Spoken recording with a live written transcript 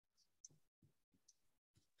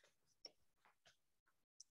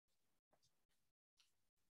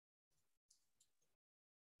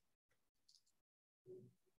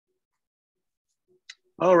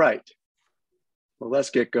All right, well,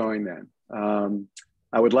 let's get going then.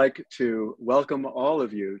 I would like to welcome all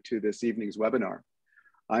of you to this evening's webinar.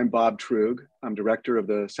 I'm Bob Trug. I'm director of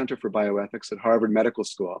the Center for Bioethics at Harvard Medical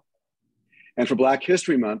School. And for Black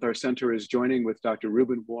History Month, our center is joining with Dr.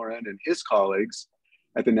 Reuben Warren and his colleagues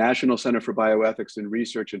at the National Center for Bioethics and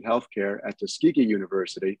Research in Healthcare at Tuskegee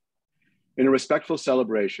University in a respectful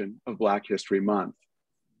celebration of Black History Month.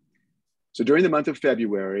 So during the month of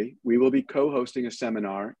February, we will be co-hosting a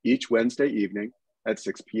seminar each Wednesday evening at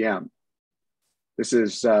 6 p.m. This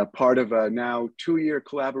is part of a now 2-year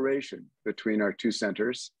collaboration between our two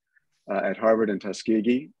centers at Harvard and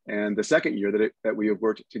Tuskegee, and the second year that we have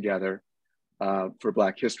worked together for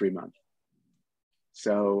Black History Month.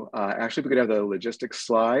 So actually, we could have the logistics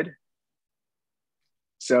slide.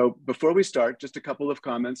 So before we start, just a couple of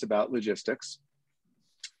comments about logistics.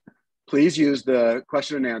 Please use the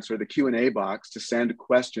question and answer, the Q&A box, to send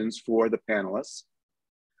questions for the panelists.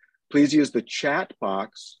 Please use the chat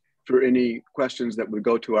box for any questions that would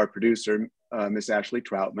go to our producer, Miss Ashley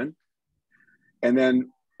Troutman. And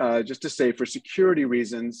then just to say, for security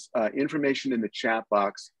reasons, information in the chat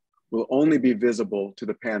box will only be visible to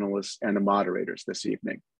the panelists and the moderators this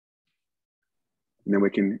evening. And then we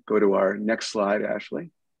can go to our next slide,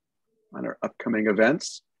 Ashley, on our upcoming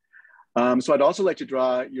events. So I'd also like to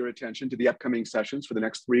draw your attention to the upcoming sessions for the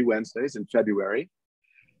next 3 Wednesdays in February.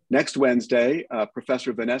 Next Wednesday,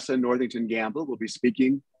 Professor Vanessa Northington Gamble will be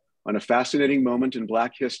speaking on a fascinating moment in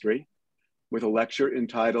Black history with a lecture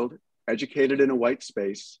entitled Educated in a White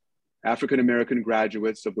Space, African-American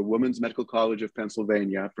Graduates of the Women's Medical College of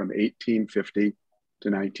Pennsylvania from 1850 to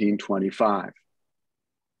 1925.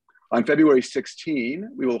 On February 16,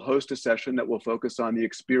 we will host a session that will focus on the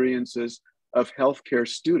experiences of healthcare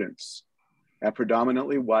students at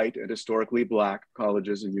predominantly white and historically Black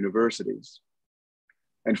colleges and universities.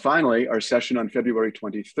 And finally, our session on February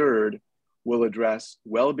 23rd will address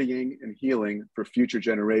well-being and healing for future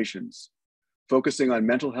generations, focusing on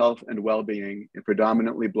mental health and well-being in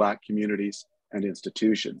predominantly Black communities and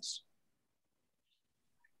institutions.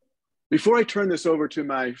 Before I turn this over to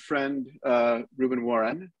my friend, Reuben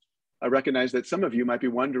Warren, I recognize that some of you might be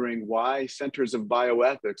wondering why Centers of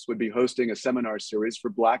Bioethics would be hosting a seminar series for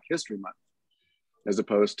Black History Month, as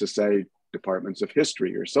opposed to, say, departments of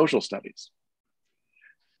history or social studies.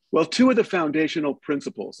 Well, 2 of the foundational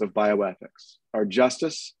principles of bioethics are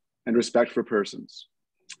justice and respect for persons.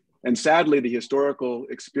 And sadly, the historical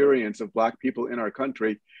experience of Black people in our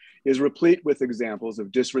country is replete with examples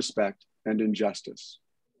of disrespect and injustice.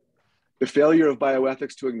 The failure of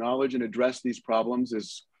bioethics to acknowledge and address these problems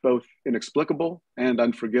is both inexplicable and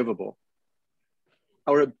unforgivable.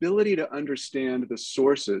 Our ability to understand the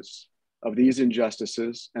sources of these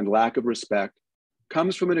injustices and lack of respect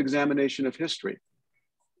comes from an examination of history.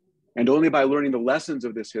 And only by learning the lessons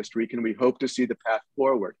of this history can we hope to see the path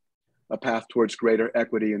forward, a path towards greater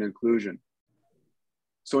equity and inclusion.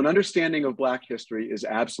 So an understanding of Black history is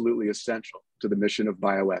absolutely essential to the mission of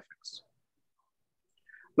bioethics.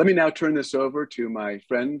 Let me now turn this over to my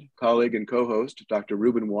friend, colleague, and co-host, Dr.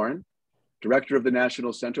 Reuben Warren, Director of the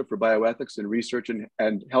National Center for Bioethics and Research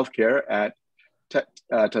and Healthcare at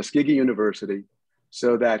Tuskegee University,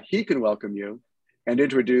 so that he can welcome you and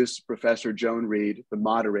introduce Professor Joan Reede, the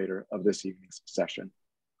moderator of this evening's session.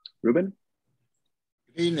 Reuben?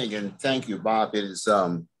 Good evening, and thank you, Bob. It is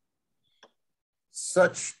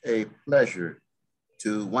such a pleasure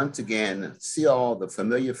to once again see all the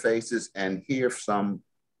familiar faces and hear some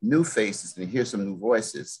new faces and hear some new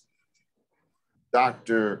voices.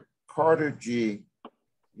 Dr. Carter G.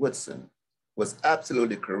 Woodson was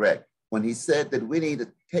absolutely correct when he said that we need to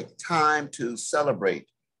take time to celebrate,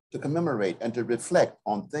 to commemorate, and to reflect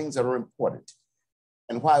on things that are important.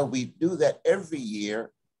 And while we do that every year,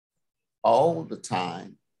 all the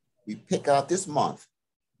time, we pick out this month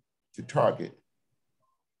to target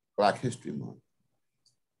Black History Month.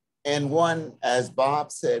 And one, as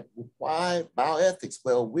Bob said, why bioethics?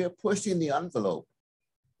 Well, we're pushing the envelope.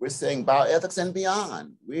 We're saying bioethics and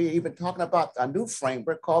beyond. We're even talking about a new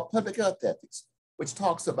framework called public health ethics, which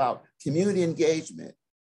talks about community engagement,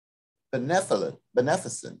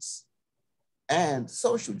 beneficence, and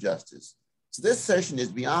social justice. So this session is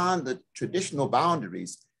beyond the traditional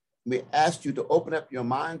boundaries. We ask you to open up your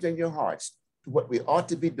minds and your hearts to what we ought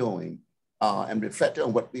to be doing and reflect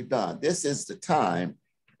on what we've done. This is the time,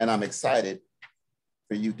 and I'm excited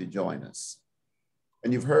for you to join us.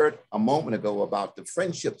 And you've heard a moment ago about the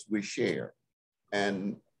friendships we share.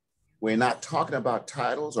 And we're not talking about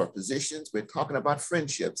titles or positions, we're talking about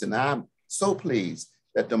friendships. And I'm so pleased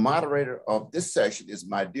that the moderator of this session is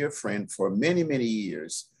my dear friend for many, many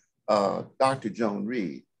years, Dr. Joan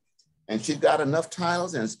Reede. And she's got enough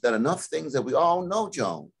titles and got enough things that we all know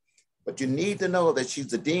Joan. But you need to know that she's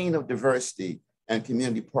the Dean of Diversity and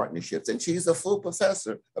Community Partnerships, and she's a full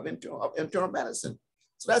professor of internal medicine.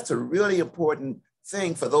 So that's a really important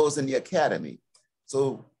thing for those in the academy.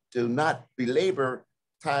 So to not belabor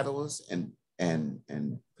titles and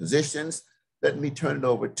positions, let me turn it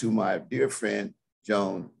over to my dear friend,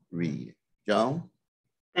 Joan Reede. Joan?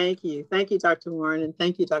 Thank you. Thank you, Dr. Warren, and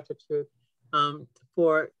thank you, Dr. True,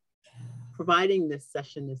 for providing this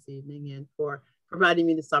session this evening and for providing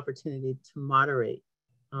me this opportunity to moderate.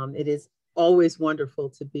 It is always wonderful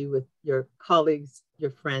to be with your colleagues,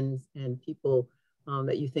 your friends, and people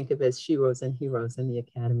that you think of as sheroes and heroes in the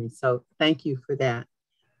Academy. So thank you for that.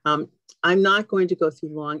 I'm not going to go through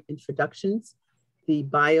long introductions. The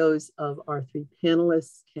bios of our three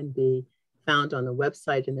panelists can be found on the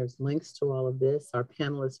website, and there's links to all of this. Our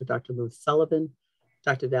panelists are Dr. Sullivan,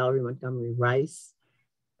 Dr. Valerie Montgomery Rice,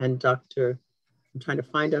 and Dr. I'm trying to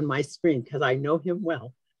find on my screen because I know him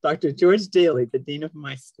well, Dr. George Daley, the dean of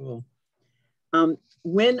my school.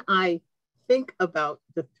 When I think about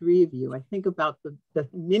the three of you, I think about the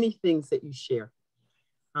many things that you share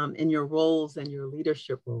in your roles and your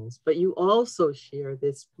leadership roles, but you also share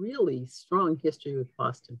this really strong history with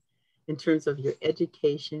Boston in terms of your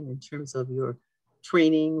education, in terms of your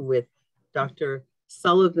training with Dr.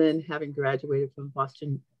 Sullivan, having graduated from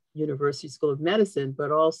Boston University School of Medicine,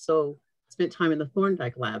 but also spent time in the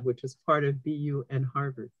Thorndike Lab, which was part of BU and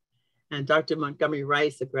Harvard. And Dr. Montgomery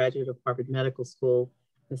Rice, a graduate of Harvard Medical School,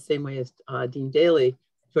 the same way as Dean Daley,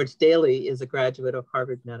 George Daley is a graduate of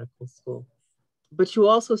Harvard Medical School. But you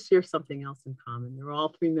also share something else in common. You're all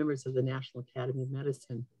three members of the National Academy of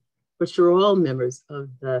Medicine, but you're all members of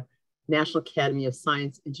the National Academy of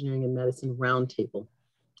Science, Engineering, and Medicine Roundtable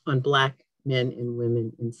on Black men and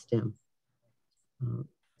women in STEM.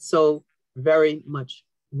 So very much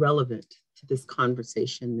relevant to this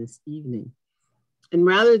conversation this evening. And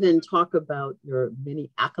rather than talk about your many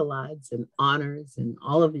accolades and honors and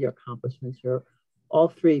all of your accomplishments, you're all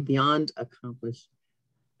three beyond accomplished,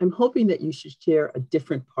 I'm hoping that you should share a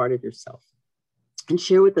different part of yourself and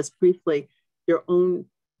share with us briefly your own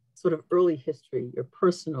sort of early history, your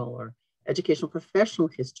personal or educational professional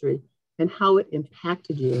history, and how it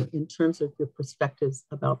impacted you in terms of your perspectives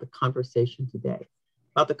about the conversation today,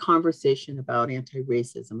 about the conversation about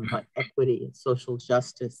anti-racism, about equity and social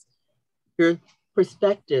justice, your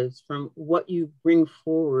perspectives from what you bring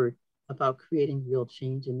forward about creating real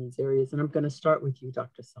change in these areas. And I'm going to start with you,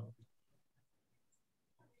 Dr. Sullivan.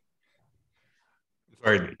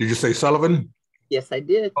 Sorry, did you say Sullivan? Yes, I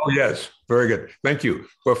did. Oh, yes. Very good. Thank you.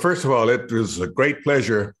 Well, first of all, it was a great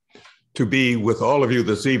pleasure to be with all of you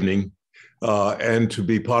this evening and to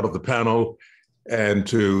be part of the panel and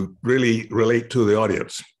to really relate to the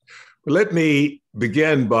audience. But let me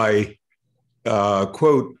begin by a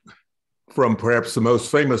quote from perhaps the most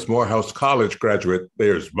famous Morehouse College graduate.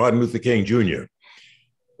 There's Martin Luther King Jr.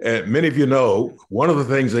 And many of you know, one of the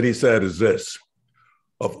things that he said is this: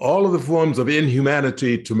 of all of the forms of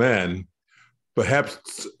inhumanity to man,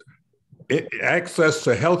 perhaps access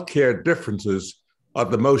to healthcare differences are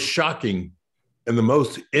the most shocking and the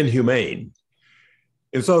most inhumane.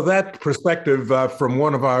 And so that perspective from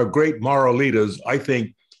one of our great moral leaders, I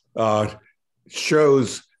think,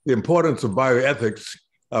 shows the importance of bioethics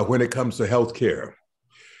when it comes to healthcare.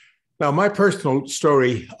 Now, my personal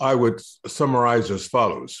story, I would summarize as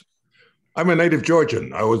follows. I'm a native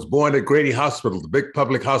Georgian. I was born at Grady Hospital, the big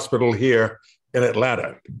public hospital here in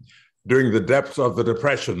Atlanta, during the depths of the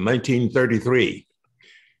Depression, 1933.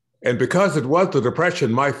 And because it was the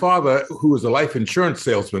Depression, my father, who was a life insurance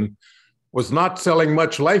salesman, was not selling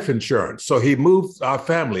much life insurance. So he moved our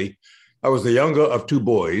family. I was the younger of two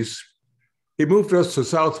boys. He moved us to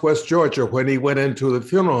Southwest Georgia when he went into the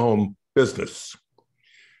funeral home business.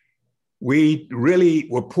 We really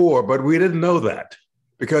were poor, but we didn't know that,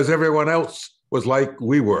 because everyone else was like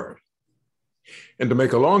we were. And to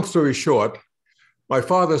make a long story short, my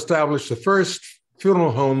father established the first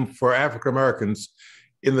funeral home for African Americans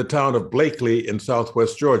in the town of Blakely in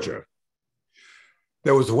Southwest Georgia.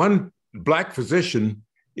 There was one Black physician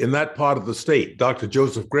in that part of the state, Dr.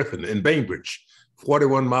 Joseph Griffin, in Bainbridge,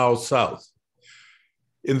 41 miles south.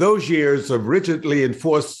 In those years of rigidly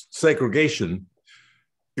enforced segregation,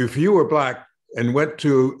 if you were Black and went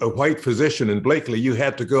to a white physician in Blakely, you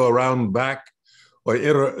had to go around back or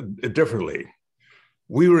enter differently.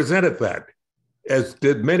 We resented that, as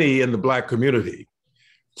did many in the Black community.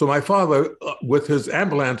 So my father, with his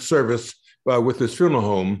ambulance service, with his funeral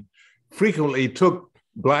home, frequently took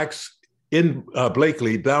Blacks in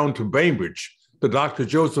Blakely down to Bainbridge to Dr.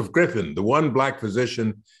 Joseph Griffin, the one Black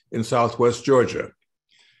physician in Southwest Georgia.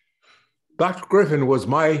 Dr. Griffin was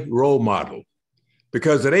my role model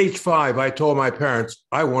because at age 5, I told my parents,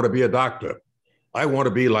 I want to be a doctor. I want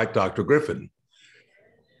to be like Dr. Griffin.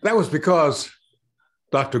 That was because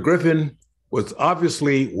Dr. Griffin was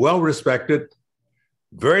obviously well-respected,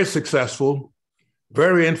 very successful,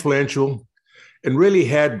 very influential, and really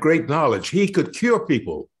had great knowledge. He could cure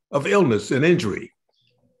people of illness and injury.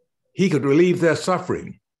 He could relieve their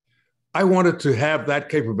suffering. I wanted to have that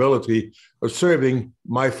capability of serving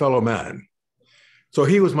my fellow man. So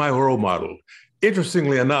he was my role model.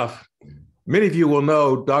 Interestingly enough, many of you will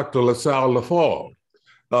know Dr. LaSalle Lafall,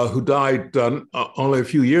 who died only a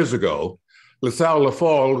few years ago. LaSalle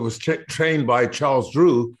Lafall was trained by Charles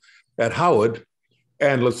Drew at Howard,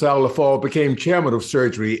 and LaSalle Lafall became chairman of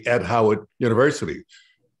surgery at Howard University.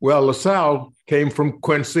 Well, LaSalle came from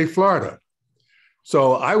Quincy, Florida.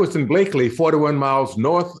 So I was in Blakely, 41 miles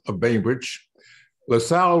north of Bainbridge.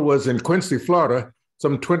 LaSalle was in Quincy, Florida,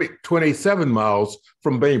 some 27 miles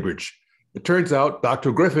from Bainbridge. It turns out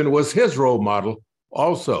Dr. Griffin was his role model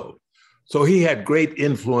also. So he had great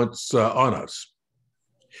influence on us.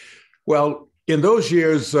 Well, in those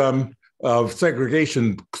years of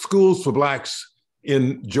segregation, schools for Blacks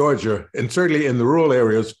in Georgia, and certainly in the rural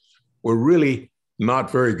areas, were really not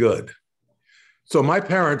very good. So my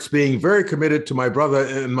parents, being very committed to my brother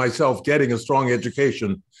and myself getting a strong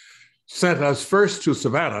education, sent us first to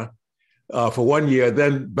Savannah for 1 year,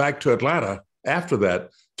 then back to Atlanta after that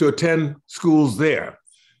to attend schools there.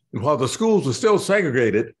 And while the schools were still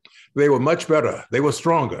segregated, they were much better. They were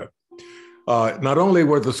stronger. Not only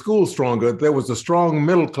were the schools stronger, there was a strong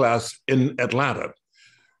middle class in Atlanta.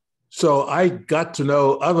 So I got to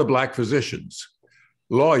know other Black physicians,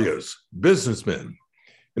 lawyers, businessmen,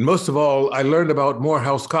 and most of all, I learned about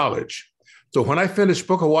Morehouse College. So when I finished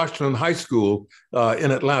Booker Washington High School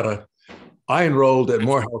in Atlanta, I enrolled at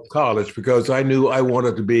Morehouse College because I knew I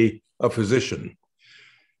wanted to be a physician.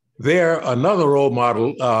 There, another role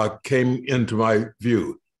model came into my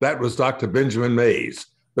view. That was Dr. Benjamin Mays,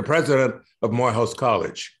 the president of Morehouse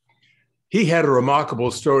College. He had a remarkable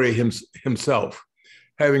story himself,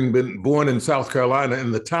 having been born in South Carolina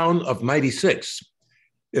in the town of 96.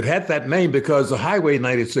 It had that name because the Highway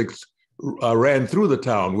 96 ran through the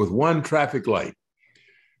town with one traffic light.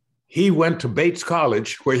 He went to Bates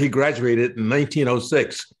College, where he graduated in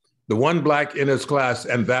 1906, the one Black in his class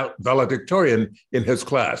and valedictorian in his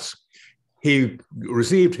class. He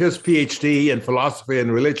received his PhD in philosophy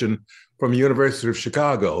and religion from the University of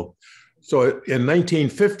Chicago. So in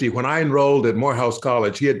 1950, when I enrolled at Morehouse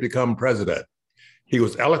College, he had become president. He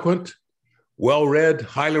was eloquent, well-read,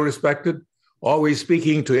 highly respected, always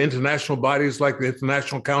speaking to international bodies like the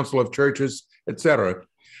International Council of Churches, et cetera.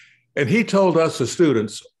 And he told us as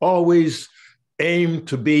students, always aim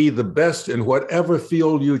to be the best in whatever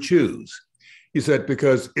field you choose. He said,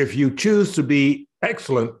 because if you choose to be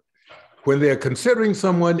excellent, when they're considering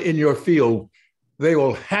someone in your field, they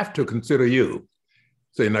will have to consider you.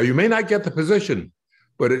 Say, now you may not get the position,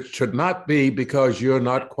 but it should not be because you're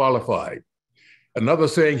not qualified. Another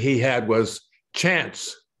saying he had was,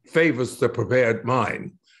 chance favors the prepared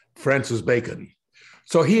mind, Francis Bacon.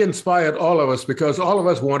 So he inspired all of us because all of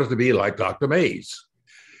us wanted to be like Dr. Mays.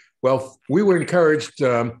 Well, we were encouraged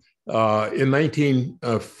in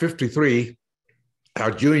 1953,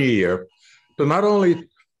 our junior year, to not only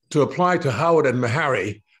to apply to Howard and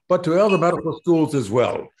Meharry, but to other medical schools as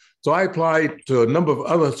well. So I applied to a number of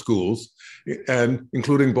other schools, and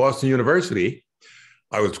including Boston University.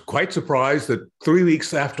 I was quite surprised that 3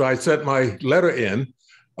 weeks after I sent my letter in,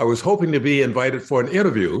 I was hoping to be invited for an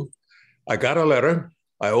interview. I got a letter.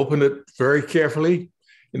 I opened it very carefully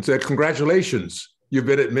and said, congratulations, you've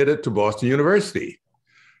been admitted to Boston University.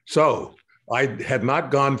 So I had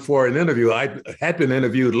not gone for an interview. I had been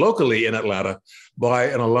interviewed locally in Atlanta by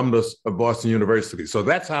an alumnus of Boston University. So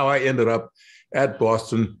that's how I ended up at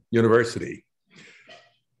Boston University.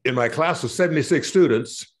 In my class of 76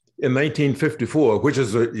 students in 1954, which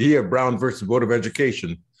is the year Brown versus Board of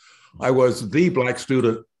Education, I was the Black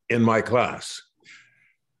student in my class,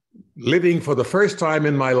 living for the first time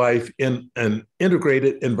in my life in an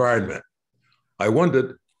integrated environment. I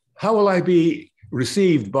wondered, how will I be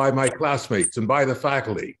received by my classmates and by the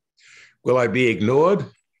faculty? Will I be ignored?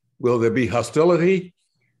 Will there be hostility?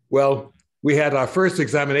 Well, we had our first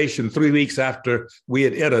examination 3 weeks after we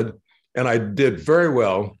had entered, and I did very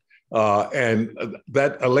well. And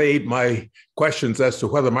that allayed my questions as to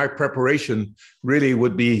whether my preparation really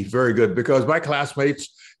would be very good, because my classmates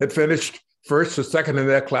had finished first or second in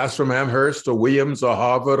their class from Amherst or Williams or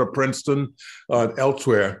Harvard or Princeton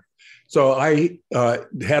elsewhere. So I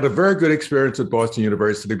had a very good experience at Boston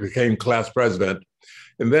University, became class president,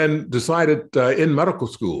 and then decided in medical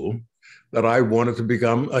school that I wanted to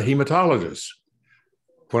become a hematologist.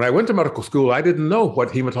 When I went to medical school, I didn't know what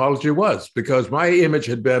hematology was because my image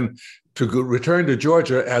had been to return to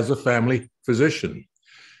Georgia as a family physician.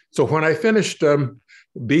 So when I finished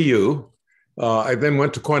BU, I then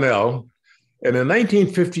went to Cornell. And in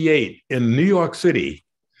 1958, in New York City,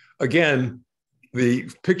 again, the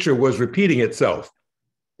picture was repeating itself.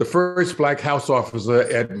 The first Black house officer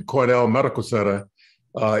at Cornell Medical Center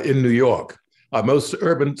in New York, a most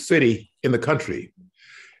urban city in the country.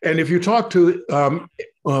 And if you talk to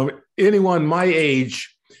anyone my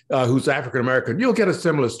age who's African American, you'll get a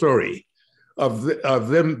similar story of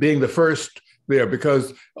them being the first there,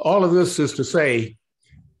 because all of this is to say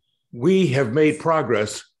we have made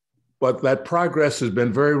progress, but that progress has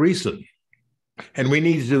been very recent. And we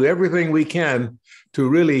need to do everything we can to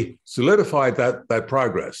really solidify that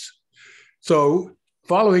progress. So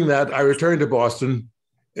following that, I returned to Boston,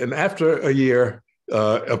 and after a year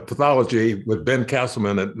of pathology with Ben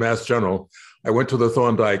Castleman at Mass General, I went to the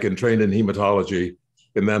Thorndike and trained in hematology,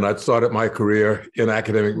 and then I started my career in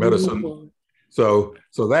academic medicine. Mm-hmm.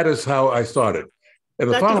 So that is how I started. And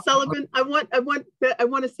Dr. Sullivan, I want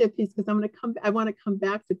to say a piece because I want to come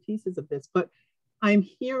back to pieces of this, but I'm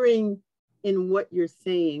hearing in what you're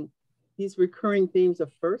saying these recurring themes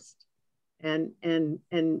of first and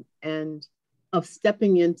of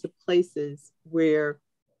stepping into places where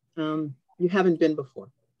you haven't been before.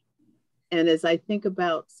 And as I think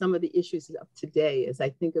about some of the issues of today, as I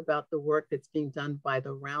think about the work that's being done by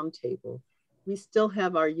the Roundtable, we still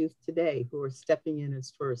have our youth today who are stepping in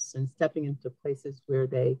as first and stepping into places where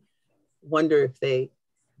they wonder if they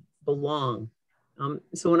belong.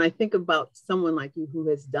 So when I think about someone like you who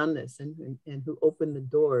has done this and who opened the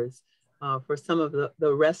doors for some of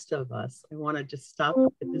the rest of us, I want to just stop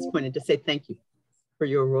at this point and just say thank you for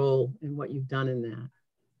your role and what you've done in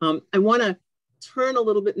that. I want to turn a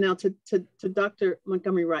little bit now to Dr.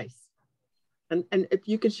 Montgomery Rice. And if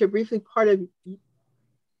you could share briefly part of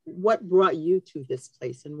what brought you to this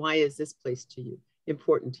place and why is this place to you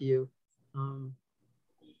important to you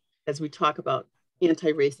as we talk about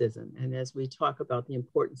anti-racism and as we talk about the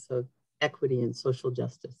importance of equity and social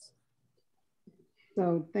justice.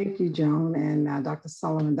 So thank you, Joan, and Dr.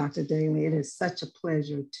 Sullivan, Dr. Daley. It is such a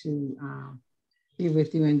pleasure to be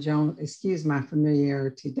with you. And Joan, excuse my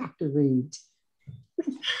familiarity, Dr. Reede.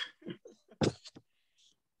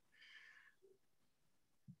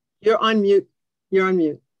 You're on mute. You're on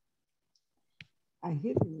mute. I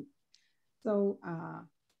hit mute. So,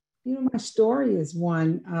 my story is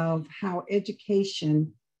one of how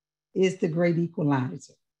education is the great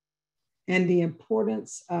equalizer and the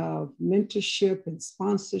importance of mentorship and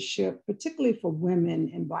sponsorship, particularly for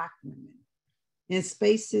women and Black women in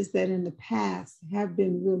spaces that in the past have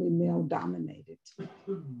been really male dominated.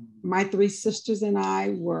 My three sisters and I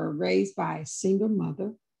were raised by a single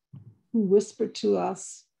mother who whispered to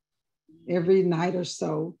us every night or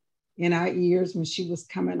so in our ears when she was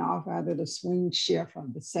coming off either the swing shift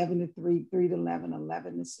of the 7 to 3, 3 to 11,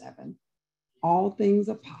 11 to 7. All things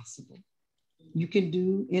are possible. You can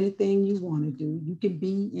do anything you want to do. You can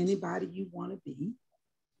be anybody you want to be.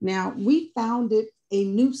 Now, we found it a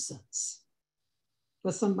nuisance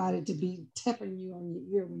for somebody to be tapping you on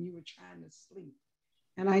your ear when you were trying to sleep.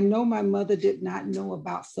 And I know my mother did not know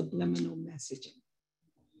about subliminal messaging,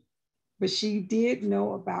 but she did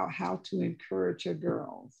know about how to encourage her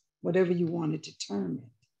girls, whatever you wanted to term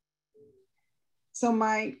it. So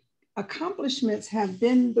my accomplishments have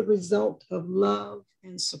been the result of love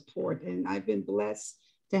and support. And I've been blessed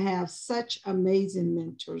to have such amazing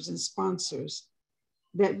mentors and sponsors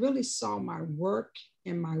that really saw my work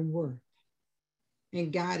and my worth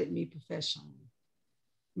and guided me professionally.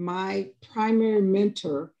 My primary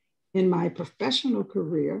mentor in my professional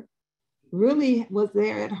career really was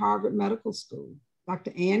there at Harvard Medical School.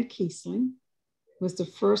 Dr. Ann Kiesling was the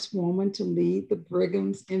first woman to lead the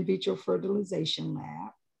Brigham's in vitro fertilization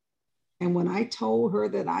lab. And when I told her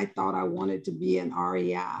that I thought I wanted to be an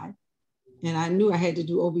REI, and I knew I had to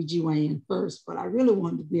do OBGYN first, but I really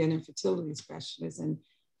wanted to be an infertility specialist. And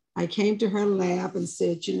I came to her lab and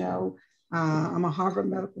said, I'm a Harvard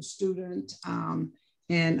medical student,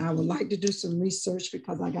 and I would like to do some research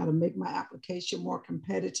because I got to make my application more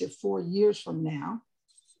competitive 4 years from now.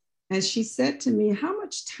 And she said to me, how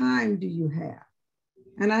much time do you have?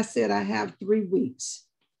 And I said, I have 3 weeks.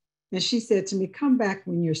 And she said to me, come back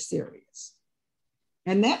when you're serious.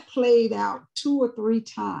 And that played out 2 or 3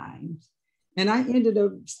 times. And I ended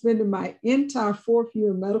up spending my entire 4th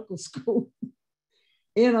year of medical school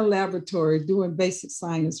in a laboratory doing basic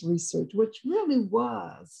science research, which really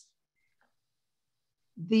was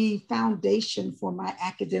the foundation for my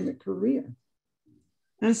academic career.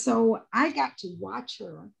 And so I got to watch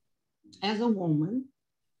her as a woman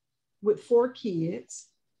with 4 kids,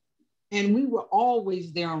 and we were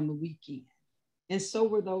always there on the weekend. And so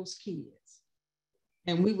were those kids.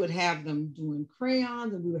 And we would have them doing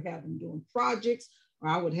crayons, and we would have them doing projects, or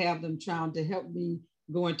I would have them trying to help me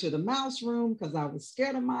go into the mouse room because I was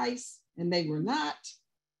scared of mice and they were not.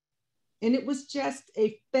 And it was just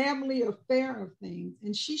a family affair of things.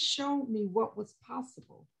 And she showed me what was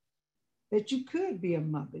possible, that you could be a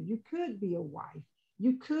mother, you could be a wife,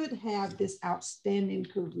 you could have this outstanding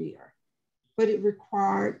career, but it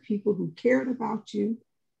required people who cared about you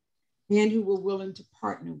and who were willing to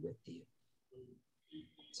partner with you.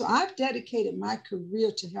 So I've dedicated my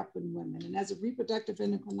career to helping women. And as a reproductive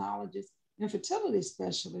endocrinologist and fertility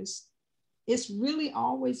specialist, it's really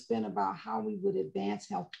always been about how we would advance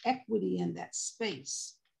health equity in that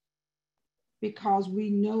space, because we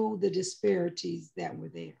know the disparities that were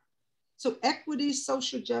there. So equity,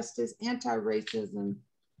 social justice, anti-racism,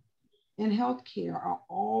 and healthcare are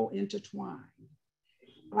all intertwined.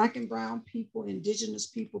 Black and brown people, indigenous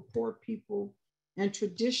people, poor people, and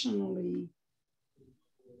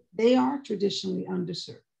they are traditionally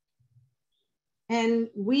underserved. And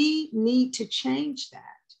we need to change that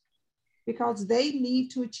because they need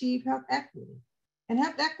to achieve health equity. And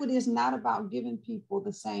health equity is not about giving people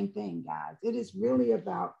the same thing, guys. It is really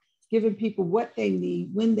about giving people what they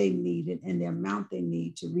need, when they need it, and the amount they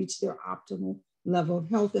need to reach their optimal level of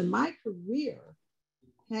health. And my career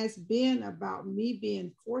has been about me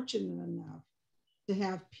being fortunate enough to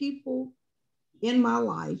have people in my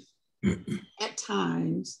life at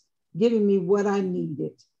times giving me what I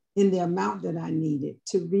needed in the amount that I needed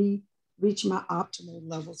to reach my optimal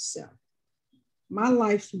level self. My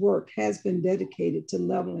life's work has been dedicated to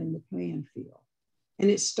leveling the playing field. And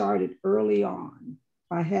it started early on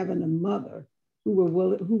by having a mother who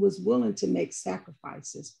was willing to make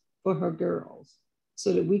sacrifices for her girls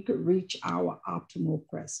so that we could reach our optimal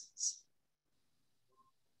presence.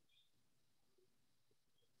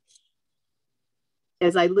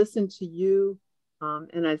 As I listen to you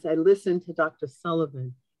and as I listen to Dr.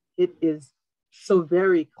 Sullivan, it is so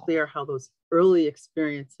very clear how those early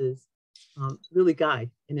experiences really guide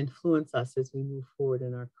and influence us as we move forward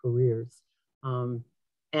in our careers.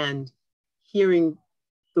 And hearing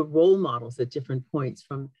the role models at different points,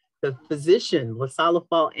 from the physician, LaSalle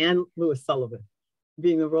Fall and Louis Sullivan,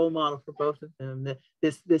 being the role model for both of them,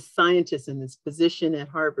 this scientist and this physician at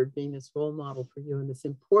Harvard being this role model for you, and this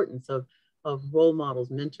importance of role models,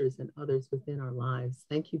 mentors, and others within our lives.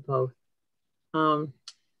 Thank you both.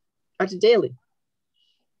 Dr. Daley,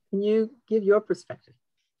 can you give your perspective?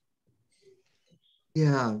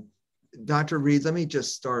 Yeah, Dr. Reede, let me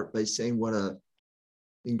just start by saying what an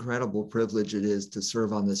incredible privilege it is to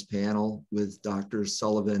serve on this panel with Dr.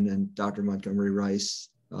 Sullivan and Dr. Montgomery Rice.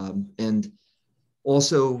 And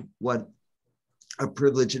also what a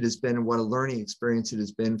privilege it has been and what a learning experience it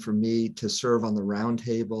has been for me to serve on the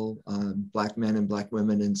roundtable, Black men and Black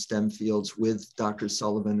women in STEM fields with Dr.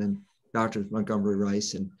 Sullivan and Dr. Montgomery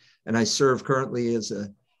Rice. And I serve currently as a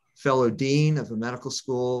fellow dean of a medical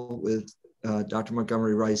school with Dr.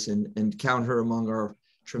 Montgomery Rice and count her among our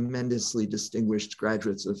tremendously distinguished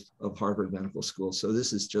graduates of Harvard Medical School. So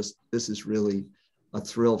this is really a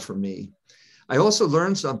thrill for me. I also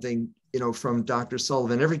learned something, from Dr.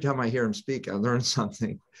 Sullivan. Every time I hear him speak, I learn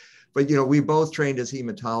something. But, we both trained as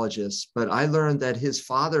hematologists, but I learned that his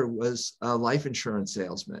father was a life insurance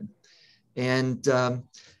salesman. And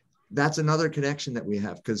that's another connection that we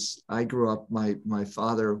have, because I grew up, my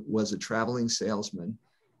father was a traveling salesman.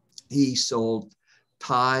 He sold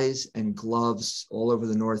ties and gloves all over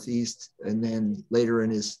the Northeast, and then later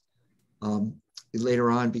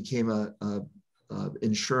on became a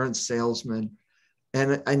insurance salesman.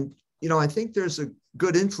 And I think there's a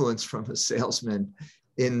good influence from a salesman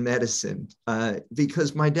in medicine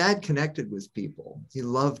because my dad connected with people. He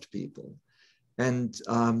loved people, and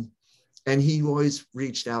he always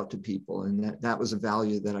reached out to people, and that was a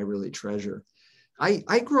value that I really treasure.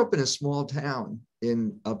 I grew up in a small town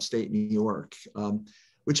in upstate New York,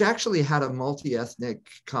 which actually had a multi-ethnic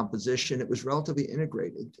composition. It was relatively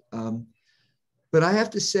integrated. But I have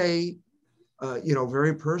to say,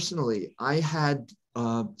 very personally, I had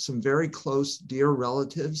some very close, dear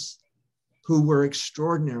relatives who were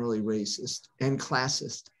extraordinarily racist and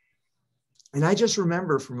classist. And I just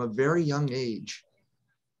remember from a very young age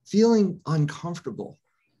feeling uncomfortable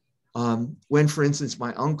when, for instance,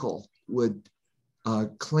 my uncle would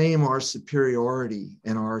claim our superiority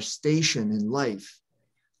and our station in life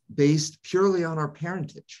based purely on our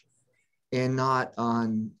parentage and not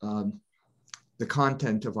on the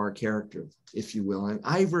content of our character, if you will. And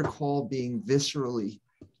I recall being viscerally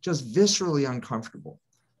just viscerally uncomfortable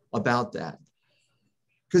about that.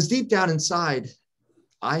 Because deep down inside,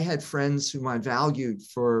 I had friends whom I valued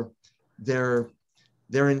for their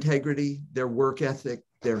integrity, their work ethic,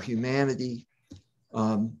 their humanity,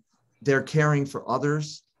 their caring for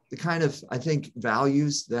others, the kind of, I think,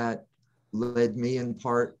 values that led me in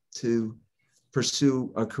part to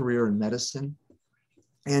pursue a career in medicine.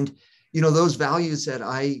 And, you know, those values that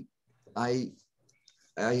I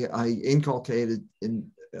inculcated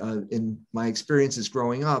in my experiences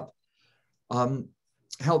growing up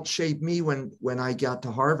helped shape me when I got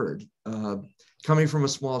to Harvard. Coming from a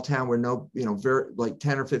small town where like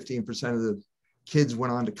 10 or 15% of the kids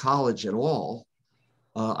went on to college at all,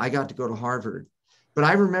 I got to go to Harvard. But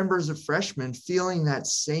I remember as a freshman feeling that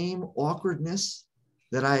same awkwardness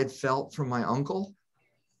that I had felt from my uncle,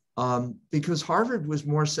 because Harvard was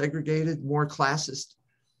more segregated, more classist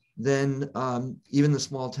than even the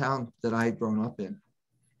small town that I had grown up in.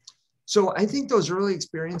 So I think those early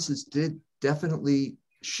experiences did definitely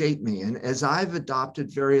shape me. And as I've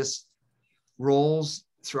adopted various roles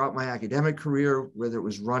throughout my academic career, whether it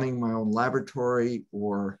was running my own laboratory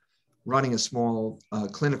or running a small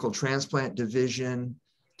clinical transplant division,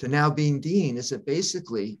 to now being dean, is that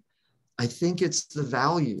basically, I think it's the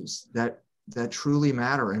values that truly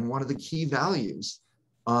matter. And one of the key values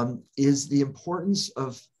is the importance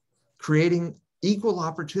of creating equal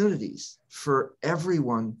opportunities for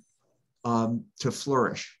everyone to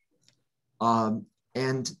flourish.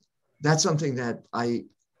 And that's something that I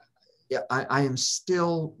am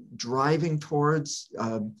still driving towards.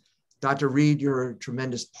 Dr. Reede, you're a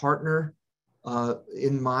tremendous partner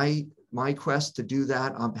in my quest to do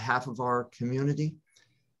that on behalf of our community.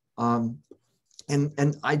 And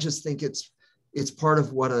I just think it's part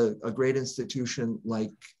of what a great institution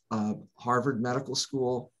like Harvard Medical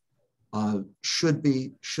School should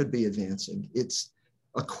be advancing. It's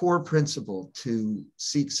a core principle to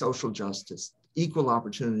seek social justice, equal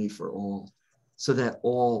opportunity for all, so that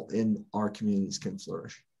all in our communities can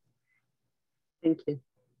flourish. Thank you.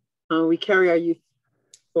 We carry our youth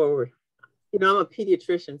forward. You know, I'm a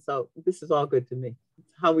pediatrician, so this is all good to me.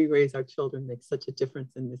 How we raise our children makes such a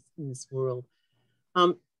difference in this world.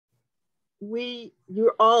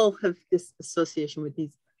 You all have this association with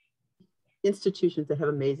these institutions that have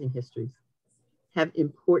amazing histories, have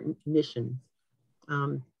important missions,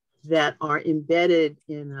 that are embedded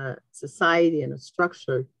in a society and a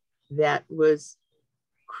structure that was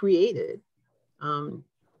created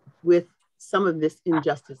with some of this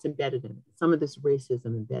injustice embedded in it, some of this racism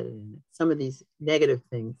embedded in it, some of these negative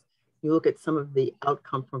things. You look at some of the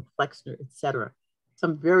outcome from Flexner, et cetera.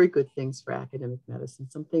 Some very good things for academic medicine,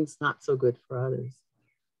 some things not so good for others.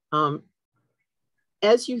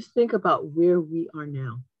 As you think about where we are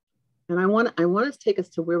now, and I want to take us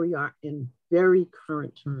to where we are in very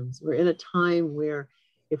current terms. We're in a time where,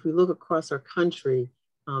 if we look across our country,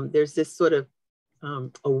 there's this sort of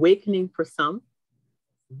awakening for some,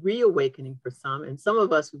 reawakening for some, and some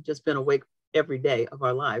of us who've just been awake every day of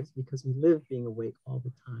our lives because we live being awake all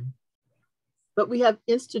the time. But we have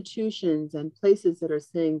institutions and places that are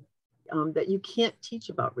saying that you can't teach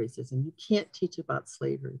about racism, you can't teach about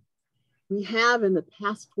slavery. We have, in the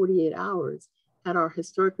past 48 hours, had our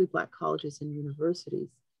historically Black colleges and universities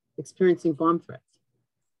experiencing bomb threats.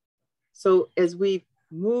 So as we've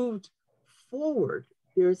moved forward,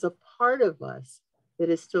 there's a part of us that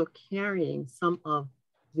is still carrying some of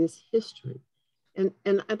this history. And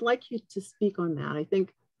I'd like you to speak on that. I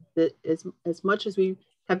think that as much as we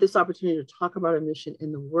have this opportunity to talk about our mission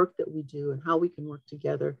and the work that we do and how we can work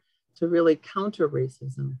together to really counter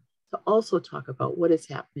racism, to also talk about what is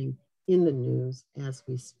happening in the news as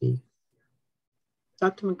we speak.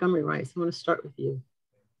 Dr. Montgomery Rice, I want to start with you.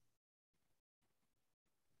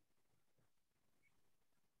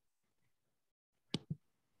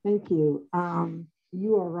 Thank you.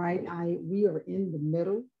 You are right. We are in the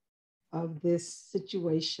middle of this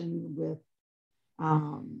situation with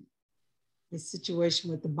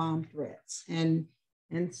the bomb threats. And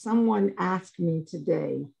someone asked me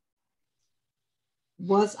today,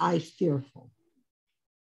 was I fearful?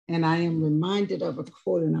 And I am reminded of a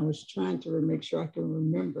quote, and I was trying to make sure I can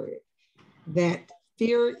remember it, that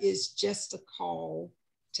fear is just a call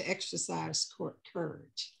to exercise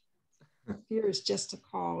courage. Fear is just a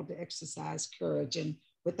call to exercise courage. And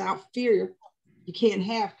without fear, you can't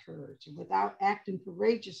have courage. And without acting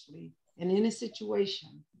courageously and in a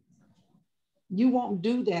situation, you won't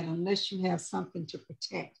do that unless you have something to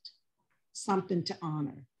protect, something to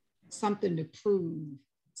honor, something to prove,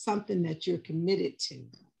 something that you're committed to.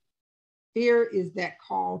 Fear is that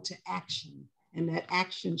call to action, and that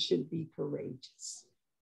action should be courageous.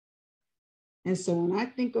 And so when I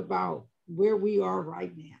think about where we are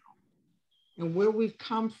right now and where we've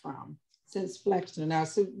come from since Flexner, now,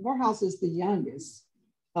 so Morehouse is the youngest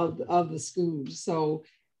of the schools. So,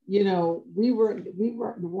 you know, we were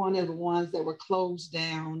one of the ones that were closed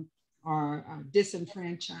down or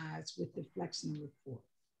disenfranchised with the Flexner report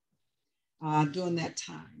during that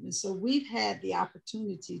time. And so we've had the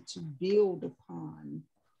opportunity to build upon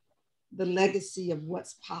the legacy of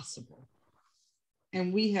what's possible.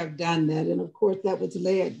 And we have done that. And of course, that was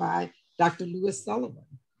led by Dr. Lewis Sullivan,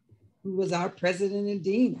 who was our president and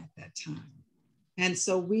dean at that time. And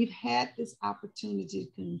so we've had this opportunity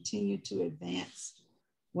to continue to advance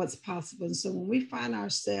what's possible. And so when we find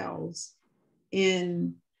ourselves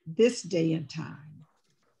in this day and time,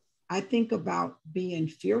 I think about being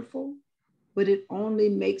fearful, but it only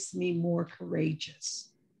makes me more courageous.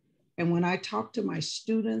 And when I talk to my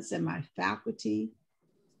students and my faculty,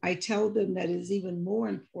 I tell them that it is even more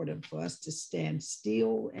important for us to stand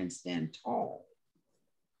still and stand tall,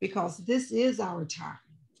 because this is our time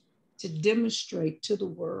to demonstrate to the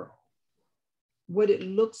world what it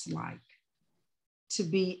looks like to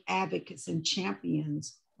be advocates and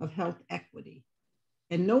champions of health equity.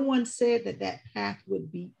 And no one said that that path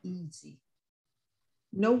would be easy.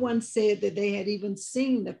 No one said that they had even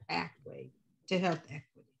seen the pathway to health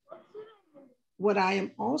equity. What I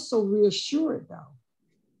am also reassured though,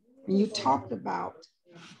 and you talked about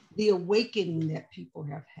the awakening that people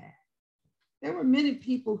have had. There were many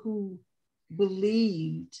people who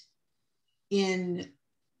believed in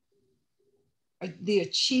the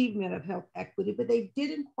achievement of health equity, but they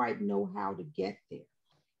didn't quite know how to get there.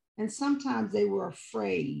 And sometimes they were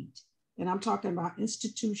afraid, and I'm talking about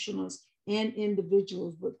institutionals and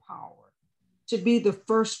individuals with power, to be the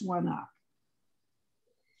first one up.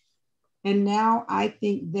 And now I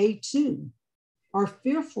think they too are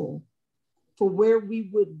fearful for where we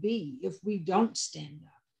would be if we don't stand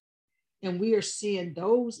up. And we are seeing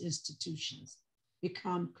those institutions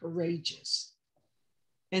become courageous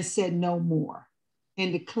and said no more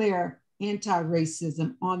and declare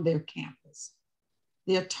anti-racism on their campus.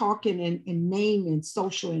 They're talking and naming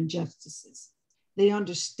social injustices. They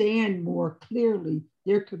understand more clearly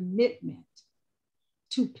their commitment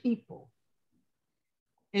to people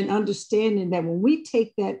and understanding that when we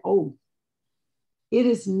take that oath, it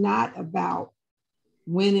is not about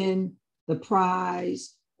winning the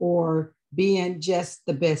prize or being just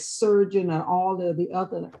the best surgeon or all of the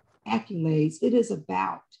other accolades. It is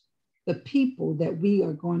about the people that we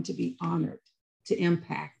are going to be honored to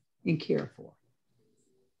impact and care for.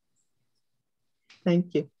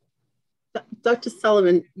 Thank you. Dr.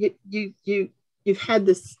 Sullivan, you've had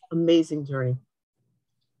this amazing journey.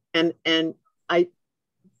 And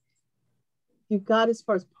you got as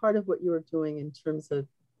far as part of what you were doing in terms of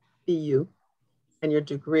BU and your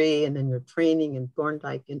degree and then your training in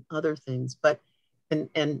Thorndike and other things, but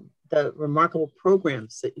and the remarkable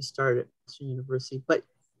programs that you started at Western University. But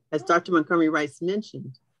as Dr. Montgomery Rice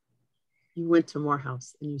mentioned, you went to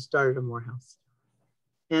Morehouse and you started a Morehouse.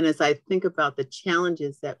 And as I think about the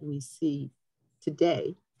challenges that we see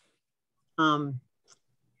today,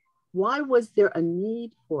 why was there a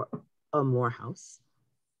need for a Morehouse?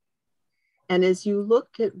 And as you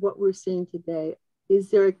look at what we're seeing today, is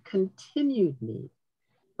there a continued need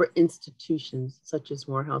for institutions such as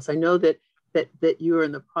Morehouse? I know that you're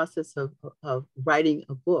in the process of writing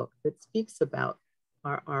a book that speaks about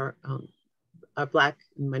our Black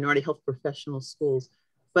and minority health professional schools.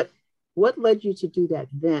 But what led you to do that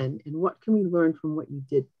then? And what can we learn from what you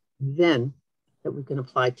did then that we can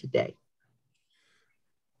apply today?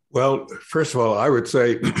 Well, first of all, I would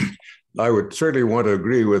say, I would certainly want to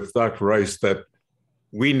agree with Dr. Rice that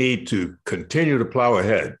we need to continue to plow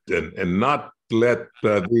ahead and not let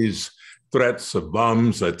these threats of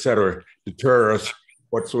bombs, et cetera, deter us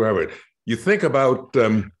whatsoever. You think about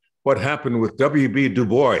what happened with W.B. Du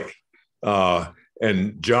Bois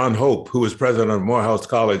and John Hope, who was president of Morehouse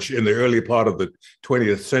College in the early part of the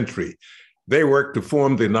 20th century. They worked to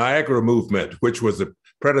form the Niagara Movement, which was the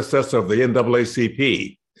predecessor of the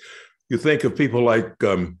NAACP. You think of people like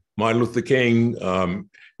Martin Luther King,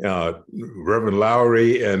 Reverend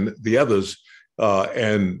Lowry, and the others,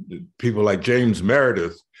 and people like James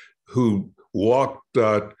Meredith, who walked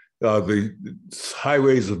the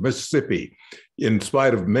highways of Mississippi in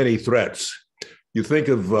spite of many threats. You think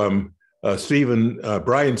of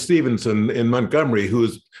Brian Stevenson in Montgomery, who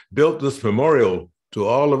has built this memorial to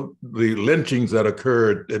all of the lynchings that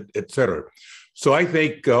occurred, et cetera. So I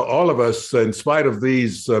think all of us, in spite of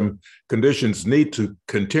these conditions, need to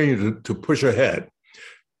continue to push ahead.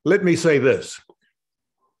 Let me say this.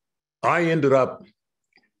 I ended up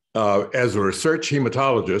as a research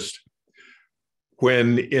hematologist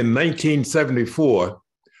when in 1974,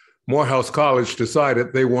 Morehouse College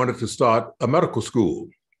decided they wanted to start a medical school.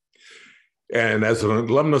 And as an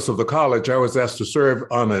alumnus of the college, I was asked to serve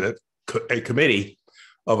on a committee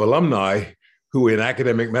of alumni who were in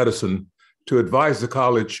academic medicine to advise the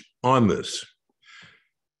college on this.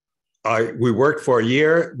 We worked for a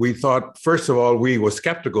year. We thought, first of all, we were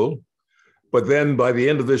skeptical, but then by the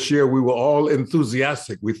end of this year, we were all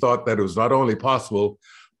enthusiastic. We thought that it was not only possible,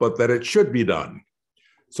 but that it should be done.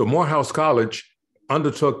 So Morehouse College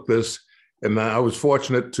undertook this, and I was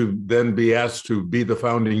fortunate to then be asked to be the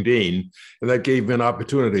founding dean, and that gave me an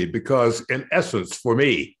opportunity because, in essence, for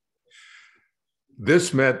me,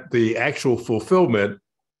 this meant the actual fulfillment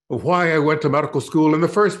of why I went to medical school in the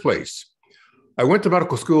first place. I went to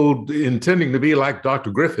medical school intending to be like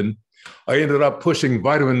Dr. Griffin. I ended up pushing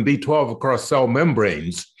vitamin B12 across cell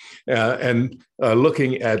membranes and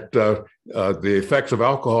looking at the effects of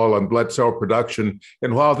alcohol on blood cell production.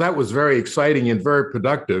 And while that was very exciting and very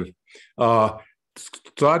productive,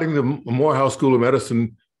 starting the Morehouse School of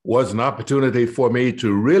Medicine was an opportunity for me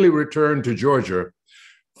to really return to Georgia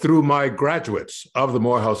through my graduates of the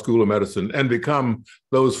Morehouse School of Medicine and become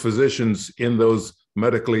those physicians in those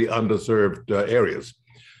medically underserved areas.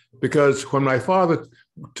 Because when my father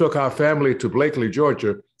took our family to Blakely,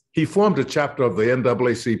 Georgia, he formed a chapter of the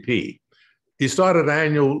NAACP. He started an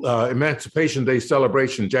annual Emancipation Day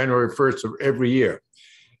celebration January 1st of every year.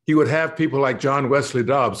 He would have people like John Wesley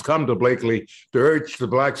Dobbs come to Blakely to urge the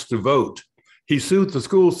Blacks to vote. He sued the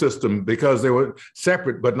school system because they were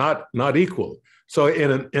separate but not equal. So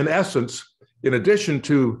in essence, in addition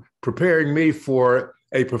to preparing me for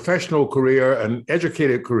a professional career, an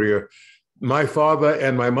educated career, my father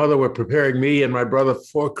and my mother were preparing me and my brother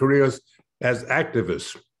for careers as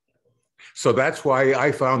activists. So that's why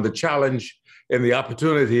I found the challenge and the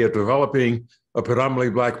opportunity of developing a predominantly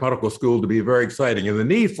Black medical school to be very exciting. And the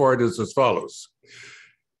need for it is as follows.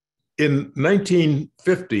 In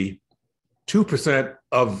 1950, 2%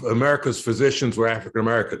 of America's physicians were African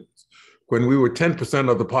Americans, when we were 10%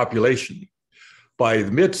 of the population. By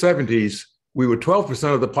the mid-70s, we were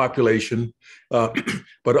 12% of the population,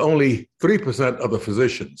 but only 3% of the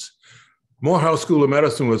physicians. Morehouse School of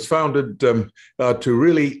Medicine was founded to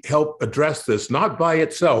really help address this, not by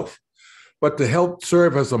itself, but to help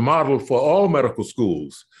serve as a model for all medical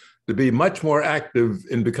schools to be much more active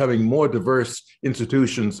in becoming more diverse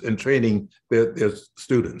institutions and training their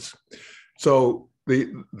students. So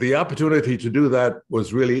the opportunity to do that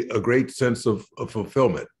was really a great sense of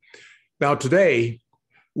fulfillment. Now today,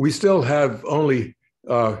 we still have only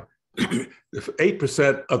 8%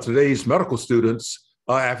 of today's medical students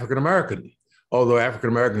are African American, although African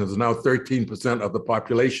Americans are now 13% of the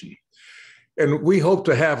population. And we hope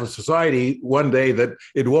to have a society one day that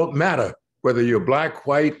it won't matter whether you're Black,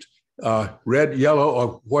 white, red, yellow,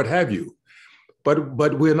 or what have you.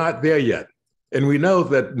 But we're not there yet. And we know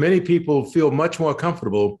that many people feel much more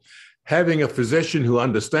comfortable having a physician who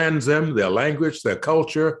understands them, their language, their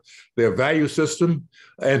culture, their value system,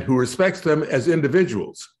 and who respects them as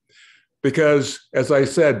individuals. Because, as I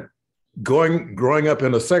said, growing up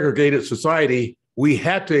in a segregated society, we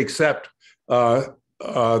had to accept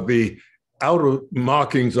the outer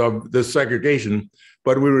markings of this segregation,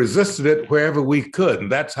 but we resisted it wherever we could.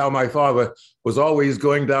 And that's how my father was always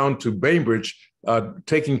going down to Bainbridge,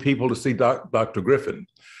 taking people to see Dr. Griffin.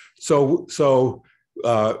 So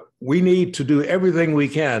we need to do everything we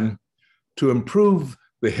can to improve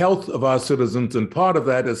the health of our citizens. And part of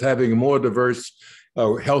that is having a more diverse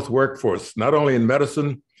health workforce, not only in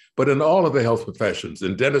medicine, but in all of the health professions,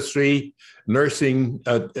 in dentistry, nursing,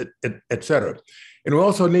 et cetera. And we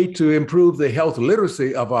also need to improve the health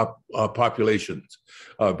literacy of our populations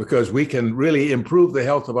because we can really improve the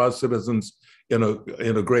health of our citizens in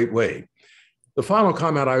a great way. The final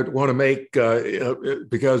comment I want to make,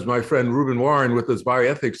 because my friend Reuben Warren with his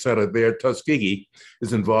Bioethics Center there, Tuskegee,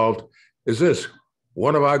 is involved, is this.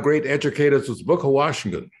 One of our great educators was Booker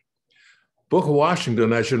Washington. Booker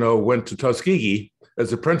Washington, as you know, went to Tuskegee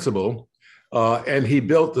as a principal, and he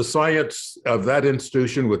built the science of that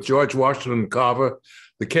institution with George Washington Carver,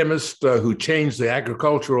 the chemist who changed the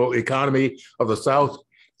agricultural economy of the South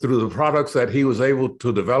through the products that he was able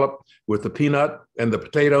to develop with the peanut and the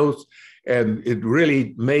potatoes. And it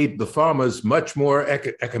really made the farmers much more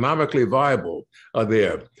economically viable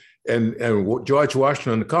there. And George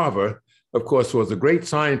Washington Carver, of course, was a great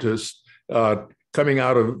scientist coming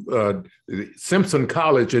out of Simpson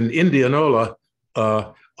College in Indianola,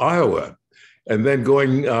 Iowa. And then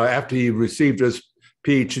going, after he received his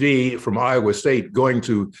PhD from Iowa State, going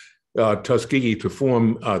to Tuskegee to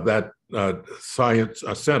form that science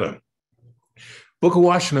center. Booker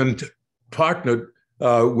Washington partnered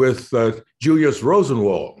with Julius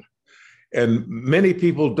Rosenwald. And many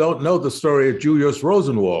people don't know the story of Julius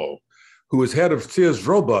Rosenwald, who was head of Sears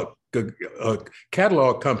Roebuck, a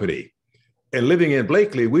catalog company. And living in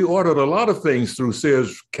Blakely, we ordered a lot of things through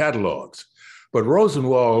Sears catalogs. But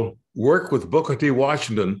Rosenwald worked with Booker T.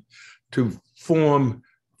 Washington to form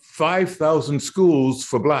 5,000 schools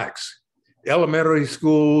for Blacks, elementary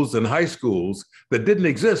schools and high schools that didn't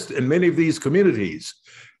exist in many of these communities.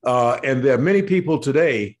 And there are many people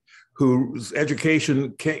today whose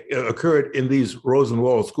education occurred in these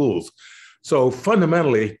Rosenwald schools. So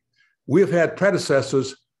fundamentally, we've had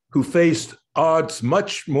predecessors who faced odds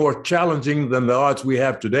much more challenging than the odds we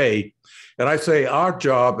have today. And I say our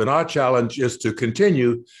job and our challenge is to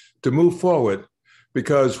continue to move forward,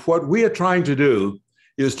 because what we are trying to do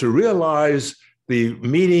is to realize the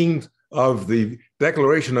meaning of the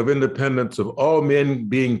Declaration of Independence of all men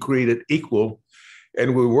being created equal,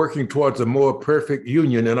 and we're working towards a more perfect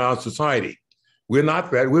union in our society. We're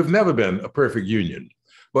not that, we've never been a perfect union,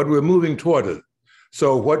 but we're moving toward it.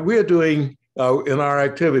 So what we're doing in our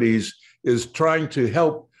activities is trying to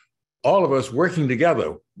help all of us working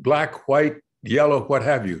together, Black, white, yellow, what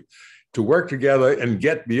have you, to work together and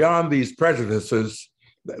get beyond these prejudices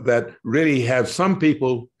that really have some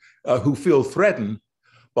people who feel threatened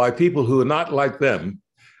by people who are not like them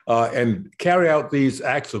and carry out these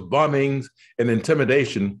acts of bombings and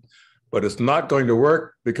intimidation. But it's not going to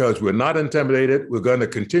work because we're not intimidated. We're going to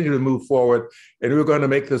continue to move forward, and we're going to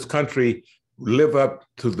make this country live up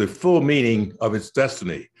to the full meaning of its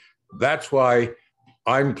destiny. That's why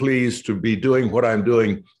I'm pleased to be doing what I'm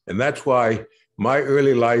doing. And that's why my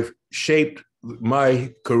early life shaped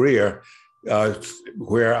my career,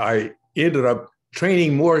 where I ended up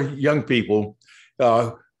training more young people,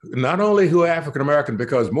 not only who are African-American,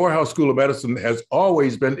 because Morehouse School of Medicine has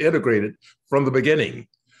always been integrated from the beginning.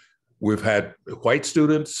 We've had white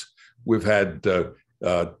students, we've had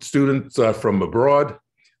students from abroad,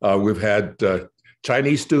 we've had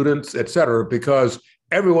Chinese students, et cetera, because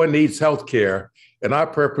everyone needs healthcare, and our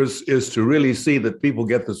purpose is to really see that people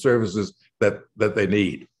get the services that they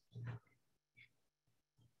need.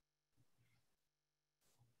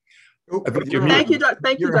 Thank you,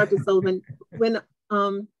 Dr. Sullivan. And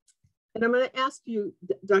I'm going to ask you,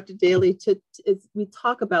 Dr. Daley, as we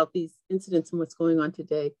talk about these incidents and what's going on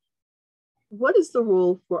today, what is the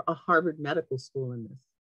role for a Harvard Medical School in this?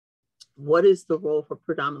 What is the role for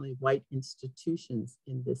predominantly white institutions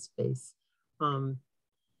in this space? And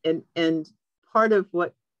part of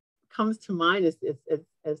what comes to mind is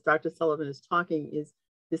as Dr. Sullivan is talking, is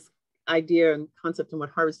this idea and concept and what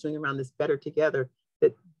Harvard's doing around this better together,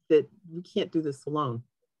 that we can't do this alone.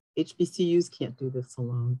 HBCUs can't do this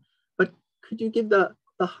alone. But could you give the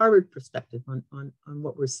Harvard perspective on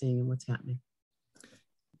what we're seeing and what's happening?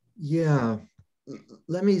 Yeah,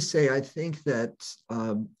 let me say, I think that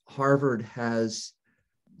Harvard has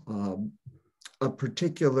a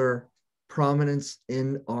particular prominence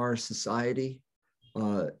in our society,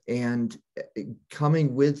 and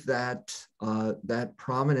coming with that, that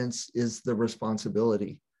prominence is the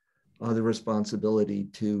responsibility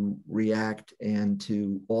to react and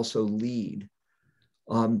to also lead.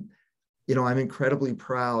 You know, I'm incredibly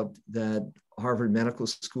proud that Harvard Medical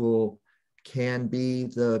School can be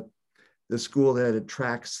the school that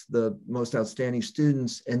attracts the most outstanding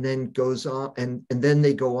students, and then goes on, and then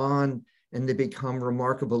they go on and they become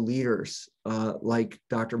remarkable leaders, like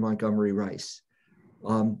Dr. Montgomery Rice.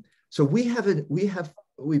 So we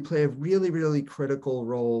play a really, really critical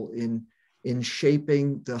role in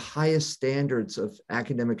shaping the highest standards of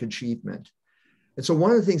academic achievement. And so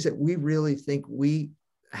one of the things that we really think we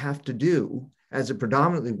have to do as a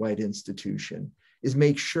predominantly white institution is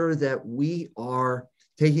make sure that we are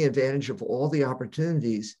taking advantage of all the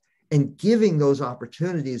opportunities and giving those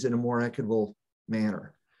opportunities in a more equitable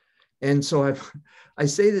manner. And so I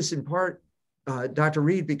say this in part, Dr.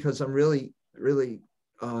 Reede, because I'm really,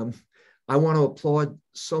 I want to applaud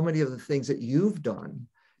so many of the things that you've done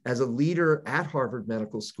as a leader at Harvard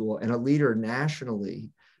Medical School and a leader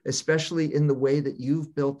nationally, especially in the way that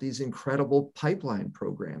you've built these incredible pipeline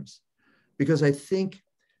programs. Because I think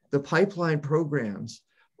the pipeline programs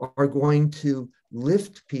are going to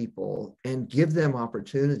lift people and give them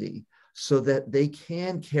opportunity so that they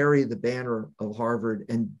can carry the banner of Harvard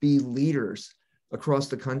and be leaders across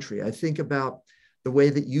the country. I think about the way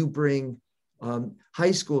that you bring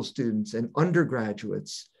high school students and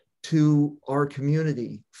undergraduates to our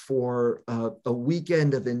community for a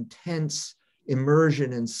weekend of intense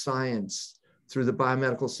immersion in science through the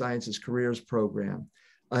Biomedical Sciences Careers Program,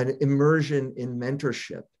 an immersion in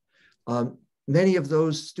mentorship. Many of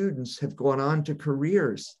those students have gone on to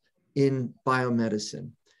careers in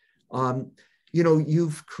biomedicine. You know,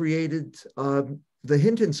 you've created the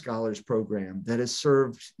Hinton Scholars Program that has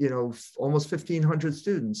served, you know, almost 1,500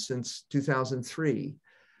 students since 2003.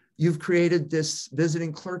 You've created this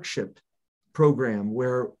visiting clerkship program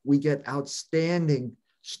where we get outstanding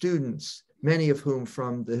students, many of whom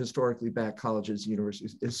from the historically Black colleges,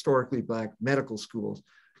 universities, historically Black medical schools,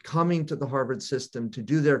 coming to the Harvard system to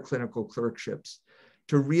do their clinical clerkships,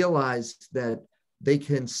 to realize that they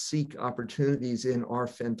can seek opportunities in our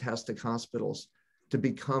fantastic hospitals to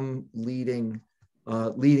become leading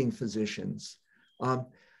physicians.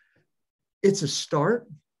 It's a start.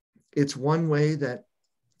 It's one way that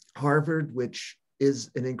Harvard, which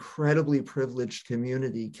is an incredibly privileged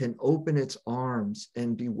community, can open its arms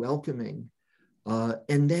and be welcoming,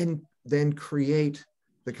 and then create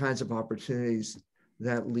the kinds of opportunities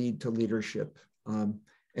that lead to leadership. And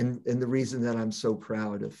the reason that I'm so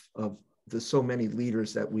proud of the so many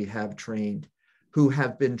leaders that we have trained who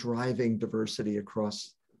have been driving diversity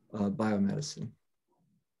across biomedicine.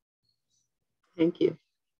 Thank you.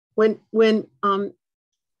 When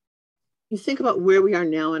you think about where we are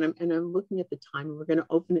now, and I'm looking at the time, and we're going to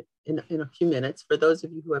open it in a few minutes for those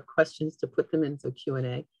of you who have questions to put them into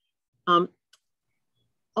Q&A.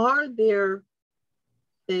 Are there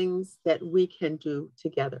things that we can do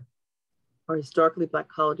together? Our historically Black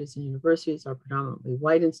colleges and universities are predominantly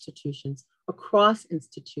white institutions, across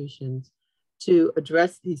institutions, to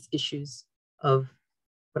address these issues of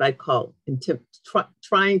what I call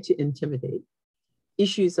trying to intimidate,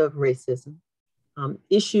 issues of racism,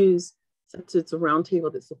 issues such as a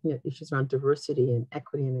roundtable that's looking at issues around diversity and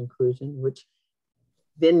equity and inclusion, which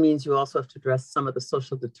then means you also have to address some of the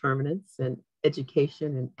social determinants and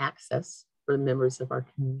education and access for members of our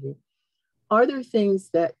community. Are there things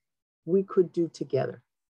that we could do together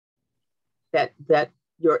that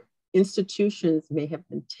your institutions may have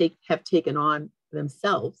taken on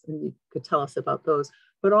themselves, and you could tell us about those,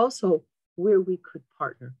 but also where we could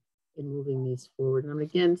partner in moving these forward? And I'm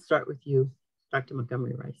again start with you, Dr.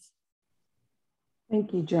 Montgomery Rice.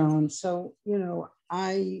 Thank you, Joan. So, you know,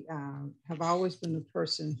 I have always been the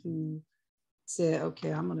person who said,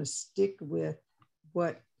 okay, I'm going to stick with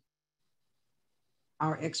what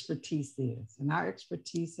our expertise is. And our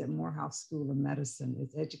expertise at Morehouse School of Medicine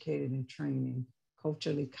is educating and training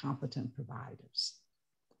culturally competent providers.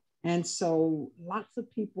 And so lots of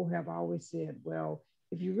people have always said, well,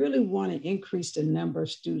 if you really want to increase the number of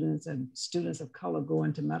students and students of color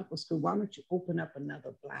going to medical school, why don't you open up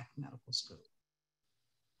another Black medical school?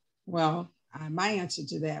 Well, my answer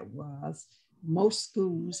to that was most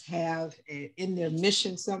schools have in their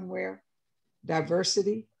mission somewhere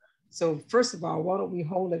diversity. So first of all, why don't we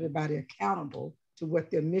hold everybody accountable to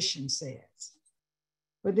what their mission says?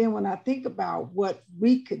 But then when I think about what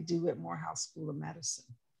we could do at Morehouse School of Medicine,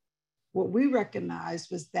 what we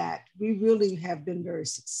recognized was that we really have been very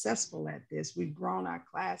successful at this. We've grown our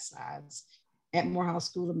class size at Morehouse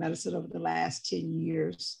School of Medicine over the last 10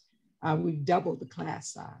 years. We've doubled the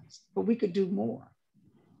class size, but we could do more.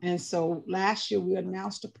 And so last year we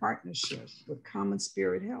announced a partnership with Common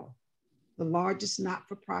Spirit Health, the largest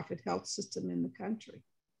not-for-profit health system in the country.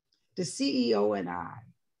 The CEO and I,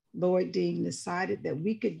 Lloyd Dean, decided that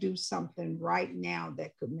we could do something right now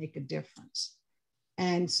that could make a difference.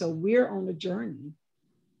 And so we're on a journey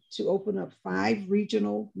to open up 5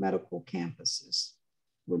 regional medical campuses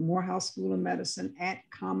with Morehouse School of Medicine at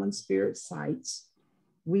Common Spirit sites.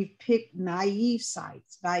 We've picked naive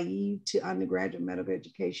sites, naive to undergraduate medical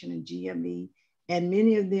education and GME, and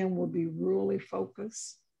many of them will be rurally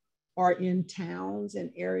focused or in towns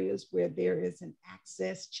and areas where there is an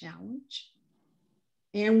access challenge.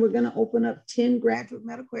 And we're going to open up 10 graduate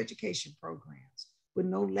medical education programs with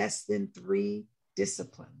no less than 3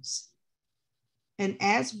 disciplines. And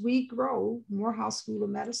as we grow, Morehouse School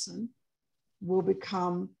of Medicine will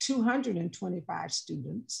become 225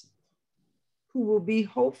 students who will be,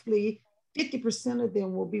 hopefully 50% of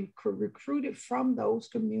them will be recruited from those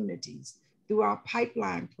communities through our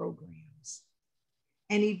pipeline programs.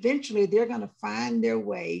 And eventually they're going to find their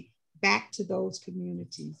way back to those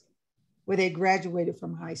communities where they graduated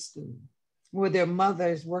from high school, where their mother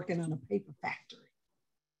is working on a paper factory,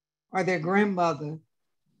 or their grandmother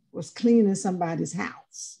was cleaning somebody's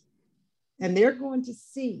house. And they're going to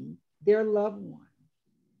see their loved one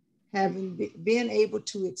having been able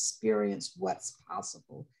to experience what's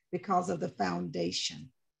possible because of the foundation.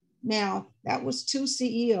 Now, that was 2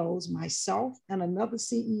 CEOs, myself and another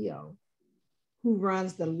CEO, who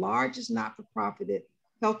runs the largest not-for-profit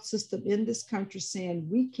health system in this country, saying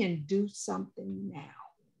we can do something now.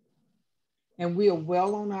 And we are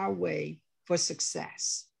well on our way for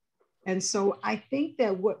success. And so I think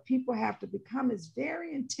that what people have to become is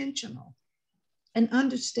very intentional and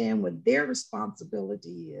understand what their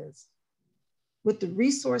responsibility is with the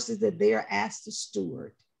resources that they are asked to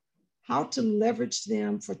steward, how to leverage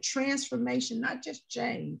them for transformation, not just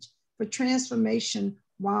change, but transformation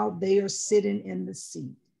while they are sitting in the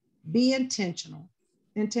seat. Be intentional,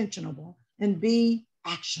 and be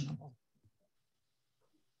actionable.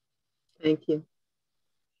 Thank you.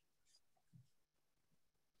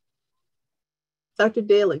 Dr.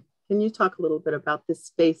 Daley, can you talk a little bit about this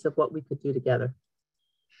space of what we could do together?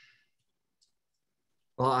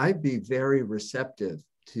 Well, I'd be very receptive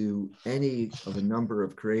to any of a number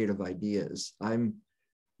of creative ideas. I'm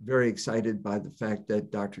very excited by the fact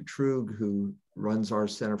that Dr. Trug, who runs our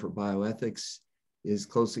Center for Bioethics, is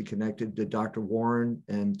closely connected to Dr. Warren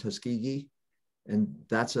and Tuskegee. And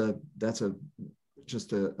that's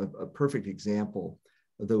just a perfect example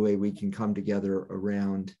of the way we can come together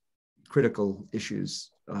around critical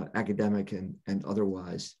issues, academic and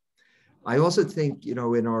otherwise. I also think, in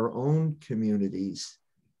our own communities,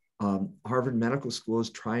 Harvard Medical School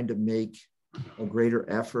is trying to make a greater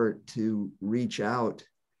effort to reach out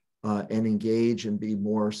and engage and be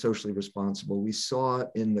more socially responsible. We saw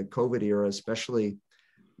in the COVID era, especially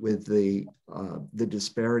with the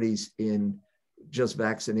disparities in just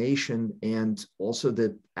vaccination and also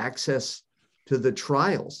the access to the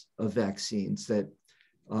trials of vaccines, that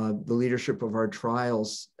the leadership of our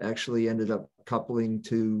trials actually ended up coupling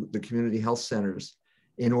to the community health centers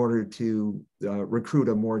in order to recruit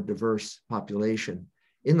a more diverse population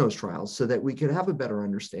in those trials so that we could have a better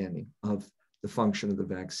understanding of the function of the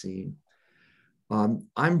vaccine.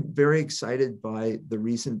 I'm very excited by the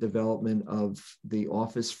recent development of the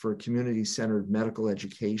Office for Community-Centered Medical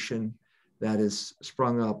Education that has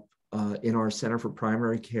sprung up in our Center for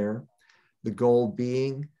Primary Care. The goal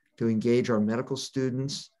being to engage our medical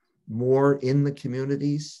students more in the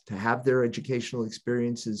communities, to have their educational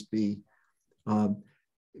experiences be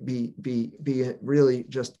really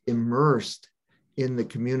just immersed in the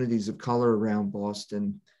communities of color around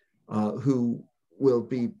Boston, who will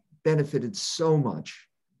be benefited so much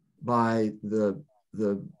by the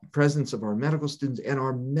presence of our medical students, and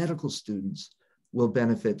our medical students will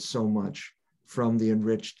benefit so much from the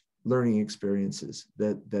enriched learning experiences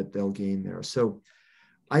that they'll gain there. So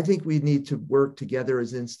I think we need to work together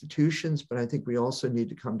as institutions, but I think we also need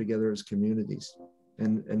to come together as communities.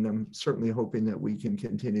 And I'm certainly hoping that we can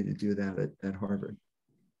continue to do that at Harvard.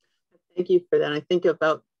 Thank you for that. I think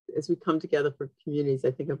about, as we come together for communities,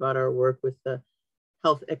 I think about our work with the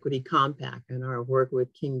Health Equity Compact and our work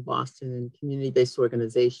with King Boston and community-based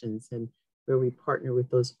organizations, and where we partner with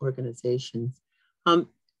those organizations. I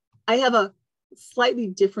have a slightly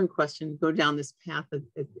different question, go down this path,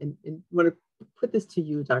 and want to put this to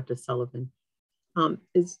you, Dr. Sullivan.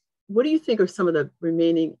 What do you think are some of the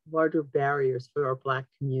remaining larger barriers for our Black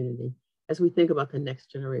community as we think about the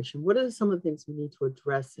next generation? What are some of the things we need to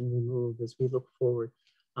address and remove as we look forward,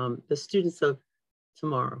 the students of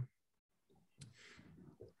tomorrow?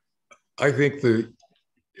 I think the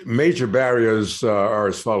major barriers are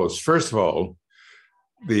as follows. First of all,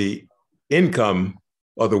 the income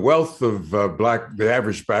or the wealth of the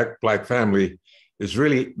average Black family is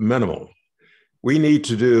really minimal. We need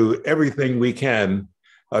to do everything we can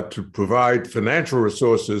to provide financial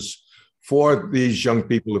resources for these young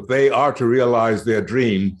people if they are to realize their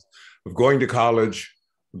dream of going to college,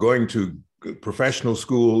 going to professional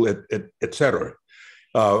school, et cetera.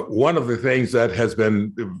 One of the things that has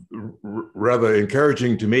been rather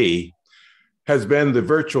encouraging to me has been the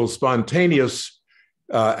virtual spontaneous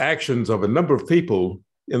actions of a number of people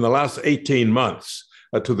in the last 18 months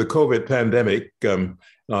to the COVID pandemic,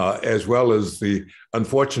 as well as the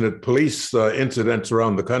unfortunate police incidents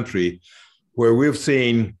around the country, where we've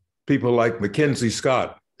seen people like Mackenzie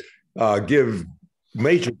Scott give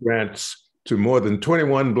major grants to more than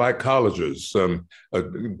 21 Black colleges,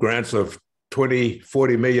 grants of $20,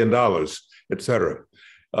 $40 million, et cetera.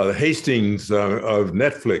 Hastings of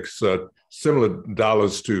Netflix, similar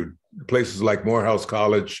dollars to places like Morehouse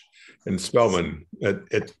College and Spelman,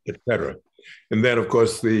 et cetera. And then, of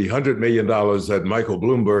course, the $100 million that Michael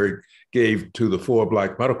Bloomberg gave to the 4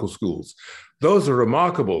 Black medical schools. Those are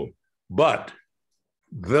remarkable, but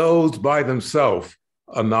those by themselves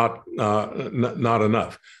are not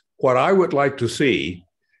enough. What I would like to see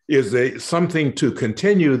is something to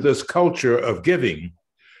continue this culture of giving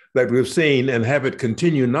that we've seen, and have it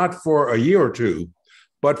continue not for a year or two,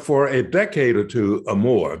 but for a decade or two or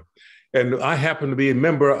more. And I happen to be a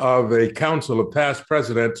member of a council of past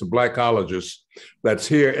presidents of Black colleges that's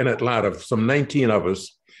here in Atlanta, some 19 of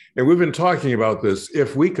us. And we've been talking about this.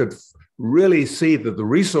 If we could really see that the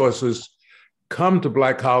resources come to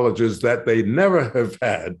Black colleges that they never have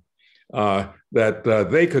had, that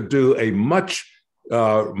they could do a much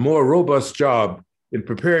more robust job in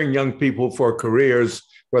preparing young people for careers,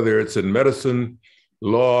 whether it's in medicine,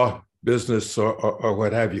 law, business, or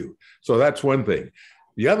what have you. So that's one thing.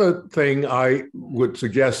 The other thing I would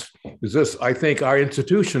suggest is this: I think our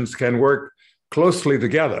institutions can work closely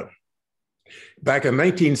together. Back in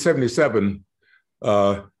 1977,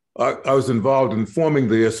 I was involved in forming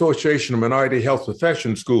the Association of Minority Health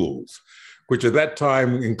Profession Schools, which at that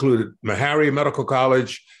time included Meharry Medical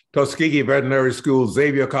College, Tuskegee Veterinary School,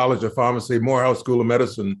 Xavier College of Pharmacy, Morehouse School of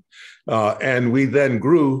Medicine. And we then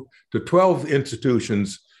grew to 12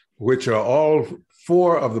 institutions, which are all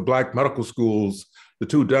 4 of the Black medical schools, the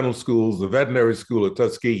 2 dental schools, the veterinary school at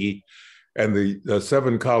Tuskegee, and the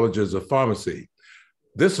 7 colleges of pharmacy.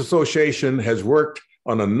 This association has worked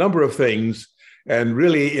on a number of things, and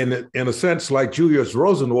really, in a sense, like Julius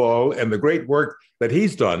Rosenwald and the great work that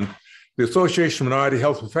he's done, the Association of Minority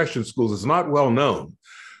Health Profession Schools is not well known.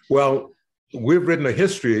 Well, we've written a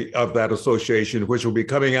history of that association, which will be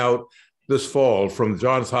coming out this fall from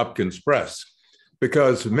Johns Hopkins Press,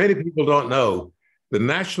 because many people don't know the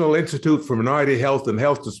National Institute for Minority Health and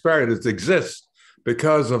Health Disparities exists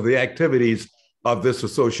because of the activities of this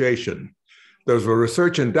association. There's a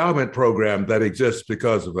research endowment program that exists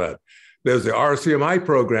because of that. There's the RCMI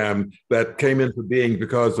program that came into being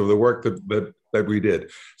because of the work that we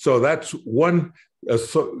did. So that's one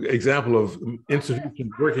example of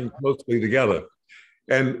institutions working closely together.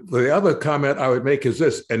 And the other comment I would make is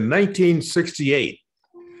this: in 1968,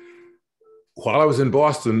 while I was in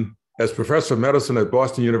Boston as professor of medicine at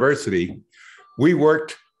Boston University, we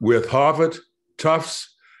worked with Harvard,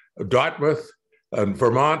 Tufts, Dartmouth, and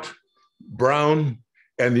Vermont, Brown,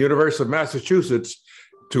 and the University of Massachusetts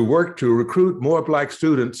to work to recruit more Black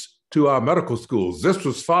students to our medical schools. This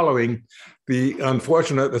was following the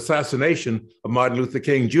unfortunate assassination of Martin Luther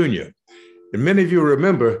King Jr. And many of you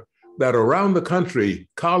remember that around the country,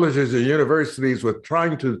 colleges and universities were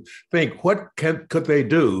trying to think, what could they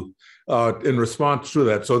do in response to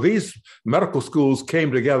that? So these medical schools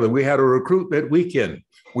came together. We had a recruitment weekend.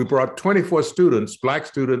 We brought 24 students, Black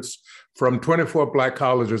students, from 24 Black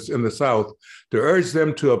colleges in the South to urge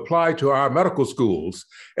them to apply to our medical schools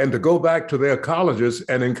and to go back to their colleges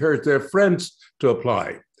and encourage their friends to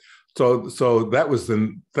apply. So that was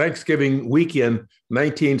the Thanksgiving weekend,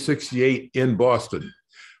 1968 in Boston.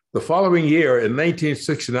 The following year, in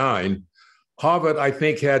 1969, Harvard, I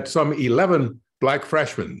think, had some 11 Black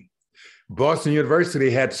freshmen. Boston University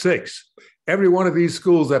had 6. Every one of these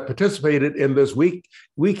schools that participated in this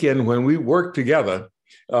weekend when we worked together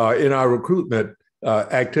in our recruitment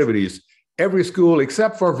activities, every school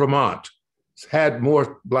except for Vermont had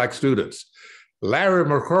more Black students. Larry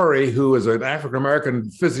McCrory, who is an African-American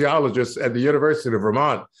physiologist at the University of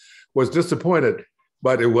Vermont, was disappointed,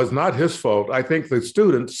 but it was not his fault. I think the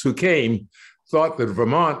students who came thought that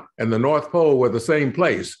Vermont and the North Pole were the same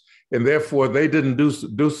place, and therefore they didn't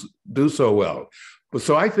do so well.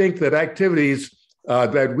 So I think that activities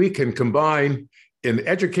that we can combine in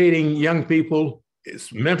educating young people, is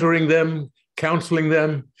mentoring them, counseling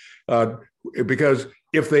them, because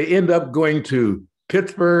if they end up going to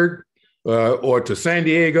Pittsburgh or to San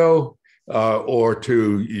Diego or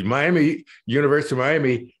to Miami, University of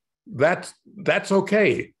Miami, that's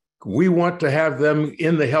okay. We want to have them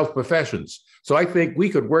in the health professions. So I think we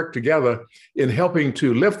could work together in helping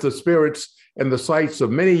to lift the spirits and the sights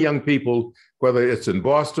of many young people, whether it's in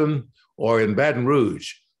Boston or in Baton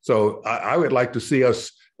Rouge. So I would like to see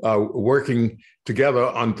us working together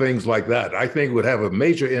on things like that. I think it would have a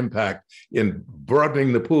major impact in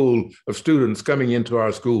broadening the pool of students coming into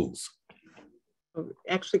our schools.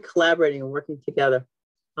 Actually collaborating and working together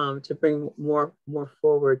to bring more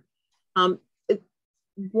forward.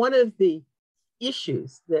 One of the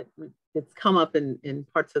issues that's come up in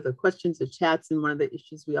parts of the questions or chats, and one of the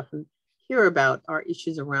issues we often hear about are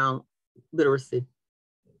issues around literacy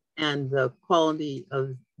and the quality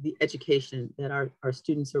of the education that our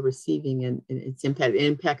students are receiving, and its impact. It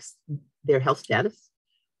impacts their health status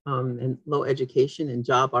and low education and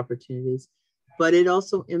job opportunities, but it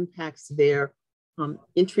also impacts their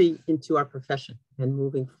entry into our profession and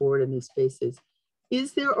moving forward in these spaces.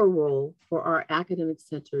 Is there a role for our academic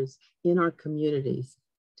centers in our communities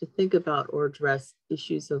to think about or address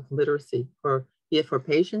issues of literacy, be it for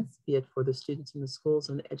patients, be it for the students in the schools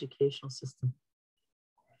and the educational system?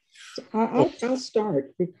 So I'll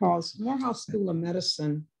start, because Morehouse School of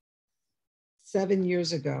Medicine 7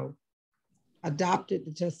 years ago adopted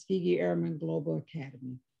the Tuskegee Airmen Global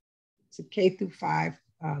Academy. It's a K-5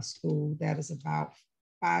 school that is about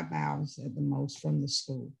 5 hours at the most from the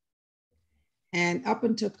school. And up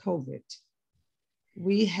until COVID,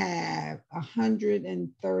 we have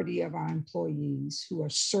 130 of our employees who are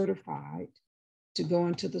certified to go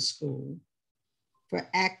into the school for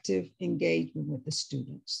active engagement with the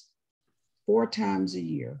students. 4 times a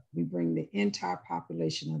year, we bring the entire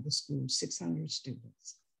population of the school, 600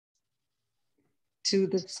 students, to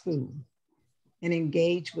the school and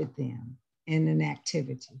engage with them in an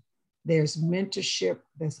activity. There's mentorship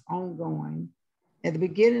that's ongoing. At the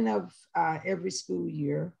beginning of every school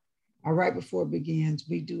year, or right before it begins,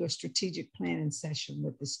 we do a strategic planning session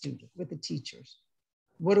with the student, with the teachers.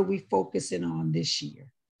 What are we focusing on this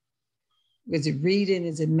year? Is it reading?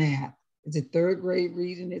 Is it math? Is it 3rd grade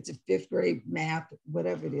reading? Is it 5th grade math?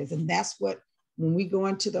 Whatever it is. And that's what, when we go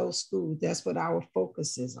into those schools, that's what our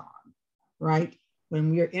focus is on, right? When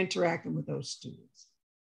we are interacting with those students.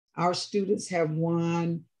 Our students have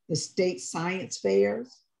won the state science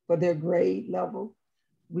fairs for their grade level.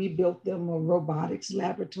 We built them a robotics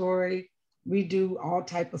laboratory. We do all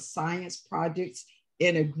type of science projects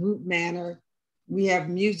in a group manner. We have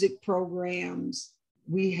music programs.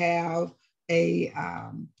 We have a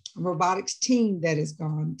robotics team that has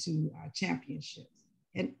gone to championships.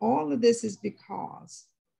 And all of this is because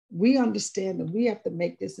we understand that we have to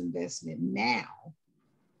make this investment now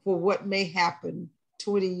for what may happen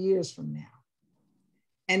 20 years from now.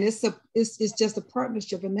 And it's just a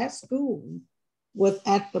partnership. And that school was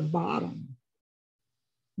at the bottom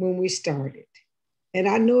when we started. And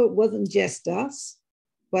I know it wasn't just us,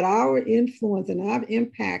 but our influence and our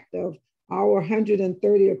impact of our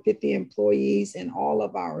 130 or 50 employees and all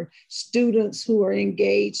of our students who are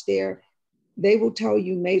engaged there, they will tell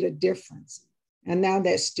you made a difference. And now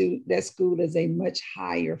that school is a much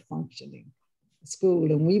higher functioning school.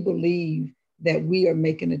 And we believe that we are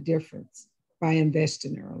making a difference by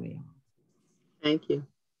investing early on. Thank you.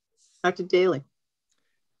 Dr. Daley.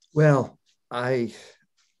 Well, I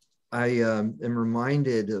am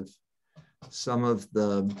reminded of some of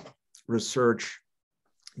the research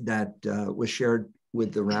that was shared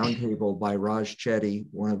with the roundtable by Raj Chetty,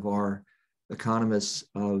 one of our economists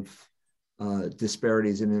of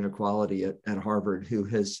disparities and inequality at Harvard, who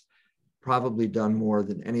has probably done more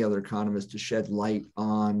than any other economist to shed light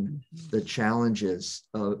on the challenges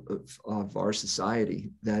of our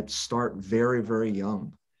society that start very, very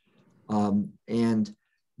young. And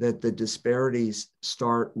that the disparities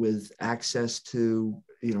start with access to,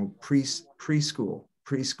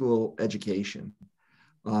 preschool education,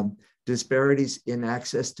 disparities in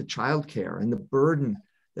access to childcare and the burden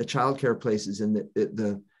that childcare places, and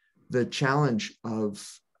the challenge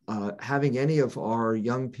of having any of our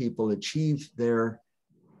young people achieve their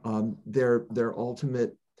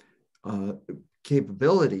ultimate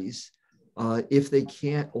capabilities if they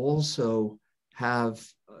can't also have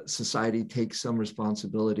society take some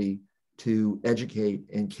responsibility to educate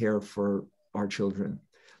and care for our children.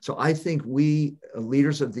 So I think we,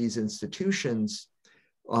 leaders of these institutions,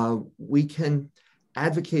 we can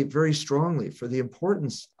advocate very strongly for the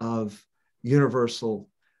importance of universal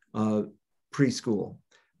preschool,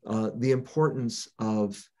 the importance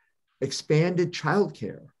of expanded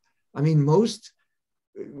childcare. I mean, most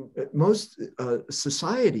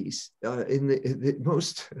societies, in the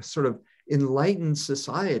most sort of enlightened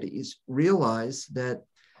societies, realize that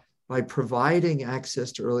by providing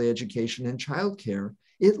access to early education and childcare,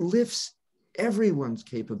 it lifts everyone's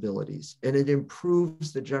capabilities and it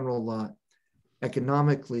improves the general lot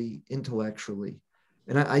economically, intellectually.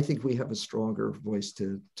 And I think we have a stronger voice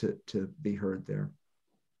to be heard there.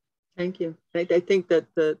 Thank you. I think that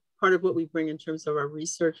the part of what we bring in terms of our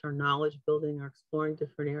research, our knowledge building, our exploring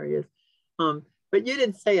different areas. But you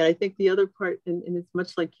didn't say it. I think the other part, and it's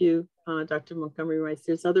much like you, Dr. Montgomery Rice,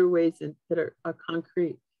 there's other ways that are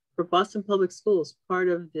concrete. For Boston Public Schools, part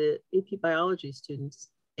of the AP biology students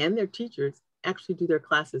and their teachers actually do their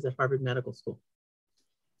classes at Harvard Medical School.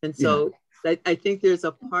 And so I think there's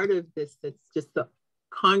a part of this that's just the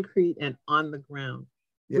concrete and on the ground.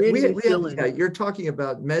 Yeah, you're talking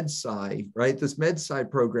about MedSci, right? This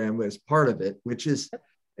MedSci program was part of it, which is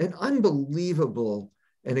an unbelievable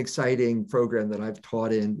and exciting program that I've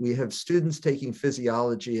taught in. We have students taking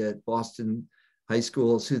physiology at Boston high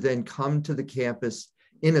schools who then come to the campus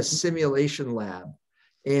in a simulation lab.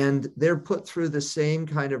 And they're put through the same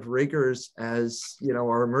kind of rigors as,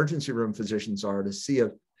 our emergency room physicians are to see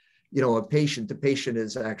a patient. The patient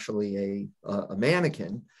is actually a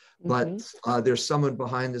mannequin, but there's someone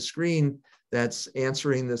behind the screen that's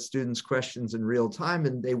answering the students' questions in real time,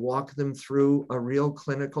 and they walk them through a real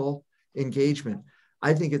clinical engagement.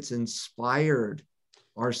 I think it's inspired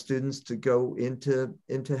our students to go into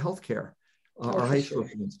healthcare. our high school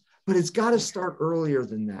students. But it's got to start earlier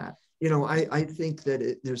than that. You know, I think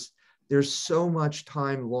that there's so much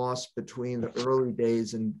time lost between the early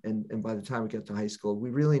days and by the time we get to high school. We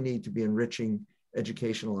really need to be enriching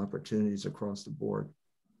educational opportunities across the board.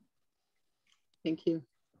 Thank you.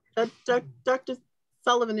 Dr.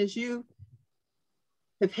 Sullivan, as you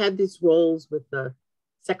have had these roles with the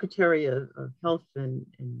Secretary of Health and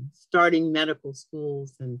starting medical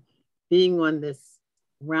schools and being on this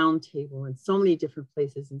roundtable in so many different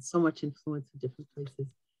places and so much influence in different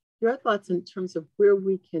places, your thoughts in terms of where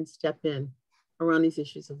we can step in around these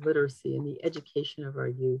issues of literacy and the education of our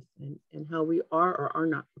youth and how we are or are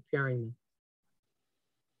not preparing them?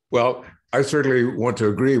 Well, I certainly want to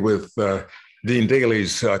agree with Dean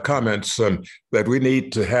Daley's comments that we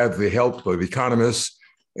need to have the help of economists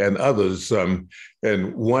and others. And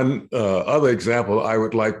one other example I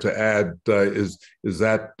would like to add is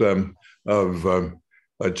that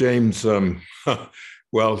of James,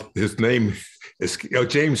 well, his name is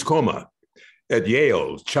James Coma at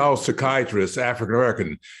Yale, child psychiatrist,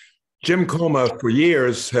 African-American. Jim Coma for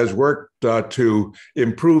years has worked to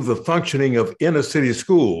improve the functioning of inner city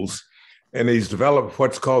schools, and he's developed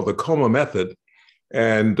what's called the Coma method,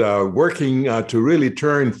 and working to really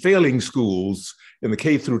turn failing schools in the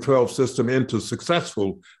K through 12 system into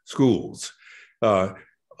successful schools.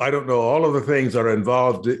 I don't know all of the things that are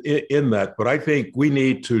involved in that, but I think we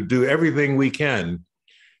need to do everything we can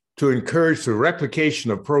to encourage the replication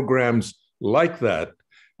of programs like that,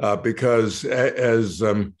 because as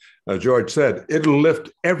George said, it'll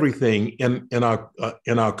lift everything in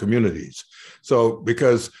our communities. So,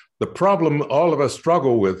 because the problem all of us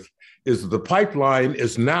struggle with is the pipeline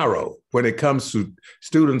is narrow when it comes to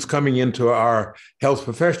students coming into our health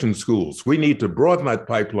profession schools. We need to broaden that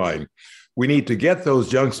pipeline. We need to get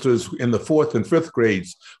those youngsters in the 4th and 5th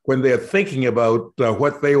grades when they're thinking about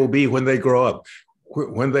what they will be when they grow up,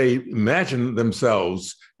 when they imagine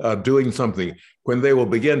themselves doing something, when they will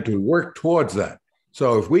begin to work towards that.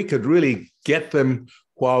 So if we could really get them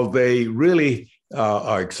while they really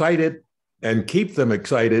are excited and keep them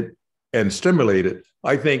excited and stimulated,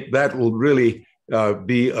 I think that will really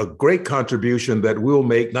be a great contribution that we'll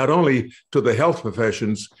make not only to the health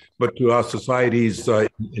professions, but to our societies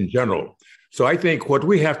in general. So I think what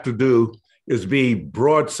we have to do is be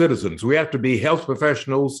broad citizens. We have to be health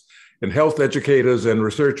professionals and health educators and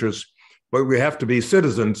researchers, but we have to be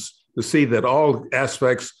citizens to see that all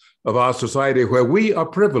aspects of our society where we are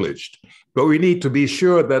privileged, but we need to be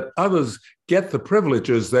sure that others get the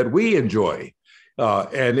privileges that we enjoy.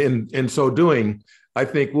 And in so doing, I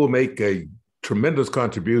think we'll make a tremendous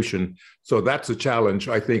contribution. So that's a challenge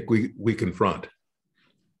I think we confront.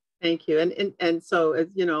 Thank you. And so, as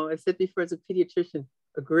you know, I said before, as a pediatrician,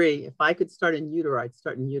 agree. If I could start in utero, I'd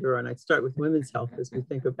start in utero, and I'd start with women's health as we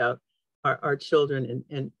think about our children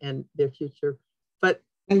and their future. But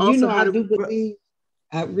and also, you know, I do believe,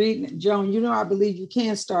 Reede, Joan, you know, I believe you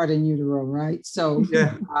can start in utero, right? So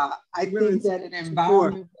yeah. I think that an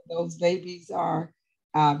environment where those babies are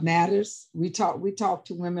matters. We talk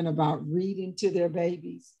to women about reading to their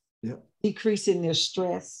babies, decreasing their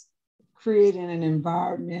stress, creating an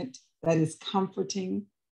environment that is comforting.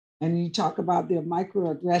 And you talk about the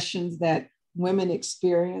microaggressions that women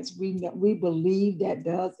experience. We believe that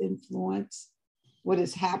does influence what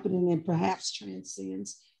is happening and perhaps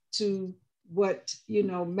transcends to what, you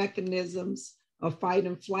know, mechanisms of fight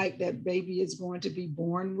and flight that baby is going to be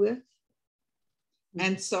born with.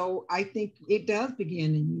 And so I think it does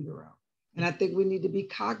begin in utero. And I think we need to be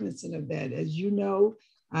cognizant of that. As you know,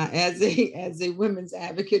 as a women's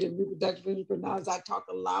advocate and reproductive endocrinologist, I talk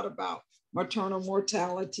a lot about maternal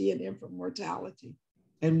mortality and infant mortality.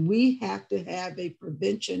 And we have to have a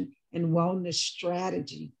prevention and wellness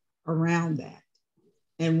strategy around that.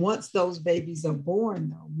 And once those babies are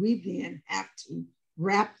born, though, we then have to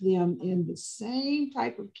wrap them in the same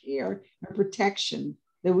type of care and protection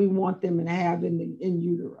that we want them to have in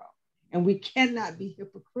utero. And we cannot be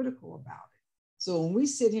hypocritical about it. So when we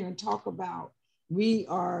sit here and talk about we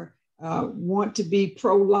are want to be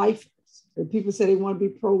pro-lifers, and people say they want to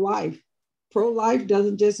be pro-life. Pro-life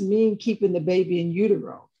doesn't just mean keeping the baby in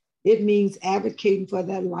utero. It means advocating for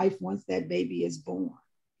that life once that baby is born.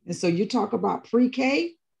 And so you talk about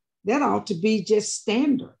pre-K, that ought to be just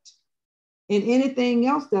standard in anything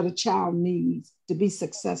else that a child needs to be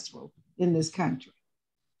successful in this country.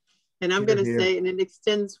 And I'm going to say, and it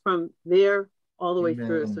extends from there all the way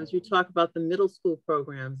through. So as you talk about the middle school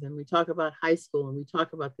programs, and we talk about high school, and we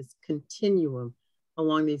talk about this continuum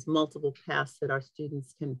along these multiple paths that our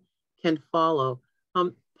students can follow.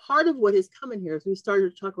 Part of what has come in here is we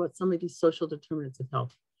started to talk about some of these social determinants of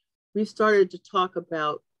health. We started to talk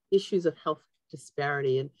about issues of health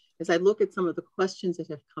disparity. And as I look at some of the questions that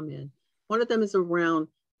have come in, one of them is around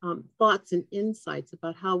thoughts and insights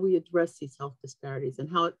about how we address these health disparities and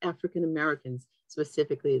how African Americans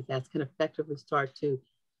specifically as that can effectively start to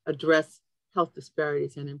address health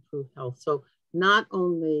disparities and improve health. So not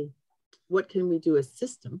only what can we do as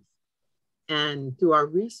systems and do our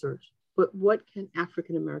research, but what can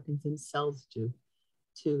African Americans themselves do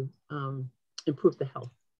to improve the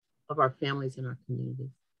health of our families and our communities?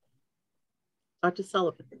 Dr.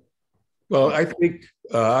 Sullivan. Well, I think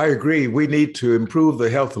I agree. We need to improve the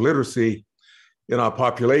health literacy in our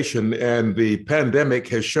population, and the pandemic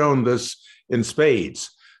has shown this in spades,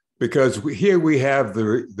 because here we have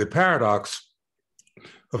the paradox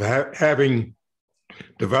of having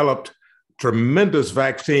developed tremendous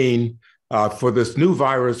vaccine for this new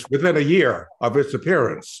virus within a year of its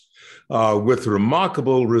appearance, with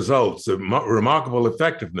remarkable results, remarkable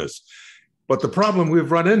effectiveness. But the problem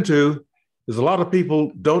we've run into is a lot of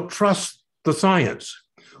people don't trust the science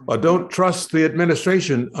or don't trust the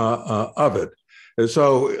administration of it. And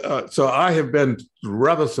so I have been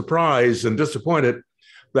rather surprised and disappointed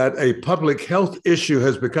that a public health issue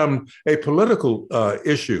has become a political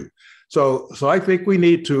issue. So I think we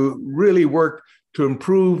need to really work to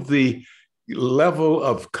improve the level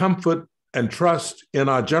of comfort and trust in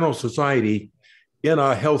our general society, in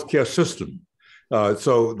our healthcare system.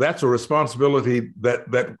 So that's a responsibility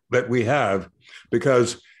that we have,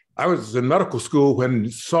 because I was in medical school when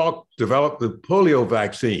Salk developed the polio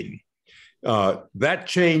vaccine. That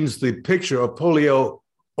changed the picture of polio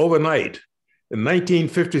overnight. In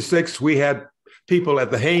 1956, we had people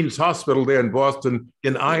at the Haynes Hospital there in Boston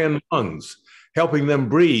in iron lungs, helping them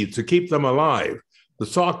breathe to keep them alive. The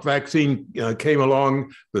Salk vaccine came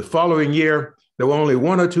along the following year. There were only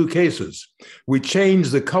 1 or 2 cases. We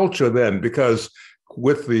changed the culture then, because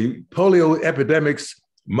with the polio epidemics,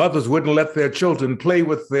 mothers wouldn't let their children play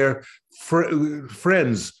with their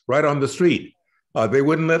friends right on the street. They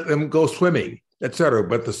wouldn't let them go swimming, et cetera.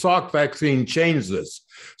 But the Salk vaccine changed this.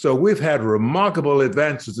 So we've had remarkable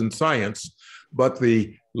advances in science, but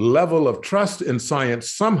the level of trust in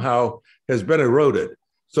science somehow has been eroded.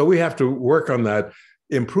 So we have to work on that.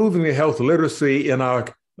 Improving the health literacy in our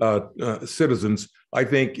citizens, I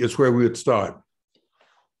think, is where we would start.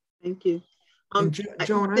 Thank you.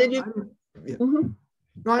 Joan, yeah.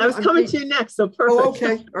 No, I was coming to you next, so perfect. Oh,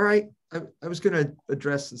 okay, all right. I was going to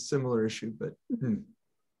address a similar issue, but.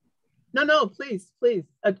 No, please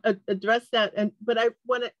address that. But I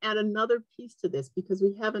want to add another piece to this, because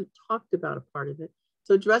we haven't talked about a part of it.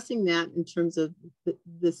 So addressing that in terms of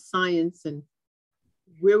the science and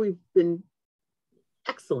where we've been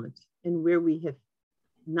excellent and where we have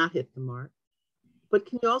not hit the mark. But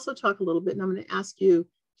can you also talk a little bit, and I'm going to ask you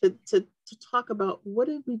to talk about what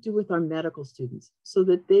did we do with our medical students so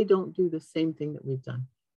that they don't do the same thing that we've done?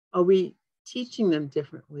 Are we teaching them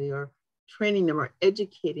differently, or training them, or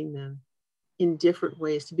educating them in different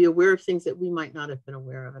ways to be aware of things that we might not have been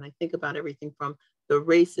aware of? And I think about everything from the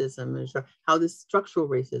racism and how this structural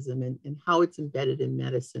racism and how it's embedded in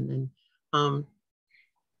medicine. And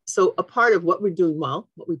so a part of what we're doing well,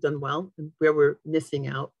 what we've done well, and where we're missing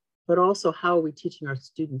out, but also how are we teaching our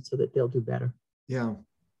students so that they'll do better? Yeah.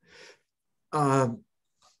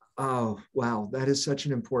 Oh, wow, that is such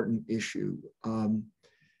an important issue.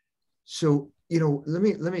 So, let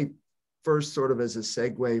me first, sort of as a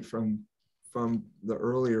segue from the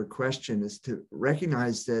earlier question, is to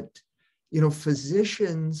recognize that,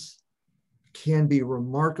 physicians can be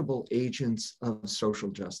remarkable agents of social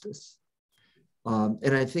justice.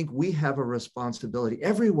 And I think we have a responsibility.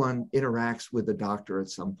 Everyone interacts with a doctor at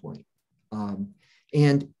some point.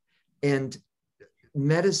 And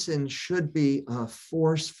medicine should be a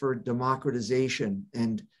force for democratization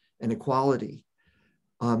and equality.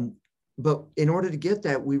 But in order to get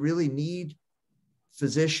that, we really need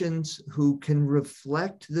physicians who can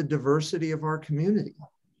reflect the diversity of our community,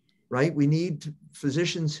 right? We need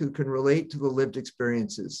physicians who can relate to the lived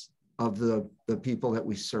experiences of the people that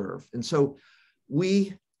we serve. And so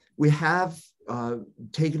we have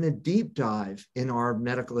taken a deep dive in our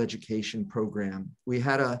medical education program. We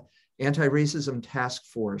had a anti-racism task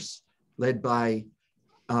force led by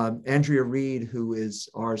Andrea Reede, who is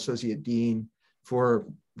our associate dean for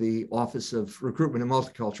the Office of Recruitment and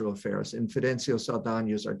Multicultural Affairs, and Fidencio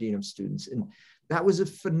Saldana is our dean of students. And that was a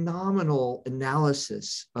phenomenal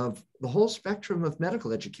analysis of the whole spectrum of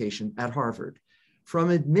medical education at Harvard, from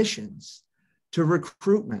admissions to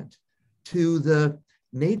recruitment to the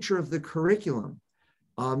nature of the curriculum.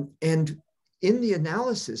 And in the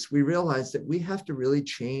analysis, we realized that we have to really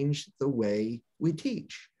change the way we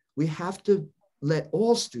teach. We have to let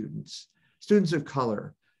all students of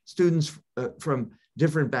color, students from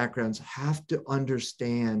different backgrounds have to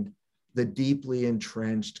understand the deeply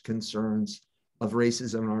entrenched concerns of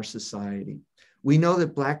racism in our society. We know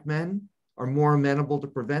that Black men are more amenable to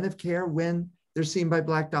preventive care when they're seen by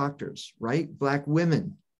Black doctors, right? Black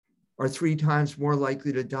women are 3 times more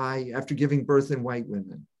likely to die after giving birth than white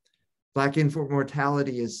women. Black infant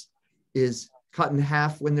mortality is cut in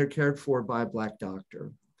half when they're cared for by a Black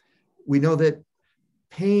doctor. We know that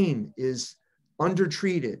pain is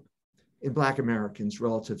undertreated in Black Americans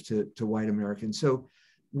relative to white Americans. So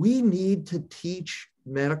we need to teach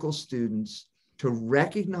medical students to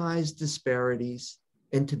recognize disparities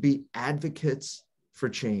and to be advocates for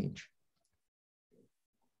change.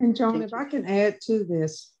 And Joan, if I can add to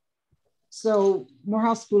this, so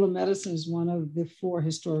Morehouse School of Medicine is one of the 4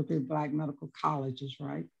 historically Black medical colleges,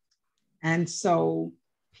 right? And so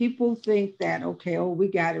people think that, okay, oh, we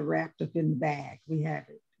got it wrapped up in the bag. We have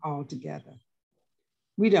it all together.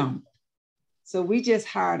 We don't. So we just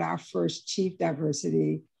hired our first Chief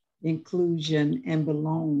Diversity, Inclusion, and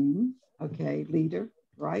Belonging, okay, leader,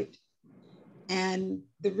 right? And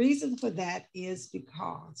the reason for that is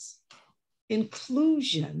because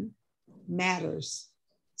inclusion matters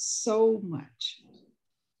so much.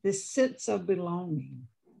 The sense of belonging.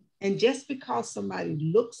 And just because somebody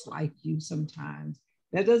looks like you sometimes,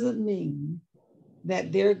 that doesn't mean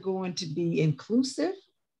that they're going to be inclusive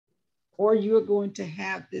or you're going to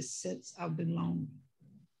have this sense of belonging.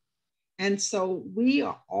 And so we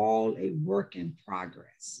are all a work in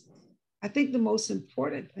progress. I think the most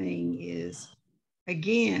important thing is,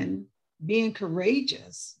 again, being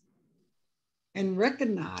courageous and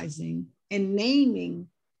recognizing and naming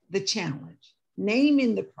the challenge,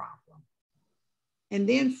 naming the problem, and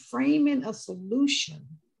then framing a solution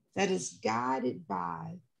that is guided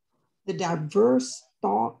by the diverse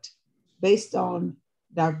thought based on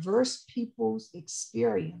diverse people's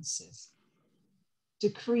experiences to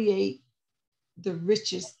create the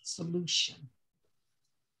richest solution.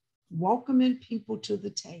 Welcoming people to the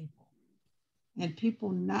table and people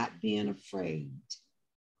not being afraid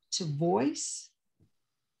to voice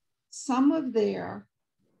some of their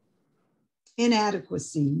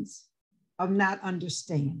inadequacies of not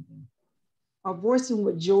understanding, or voicing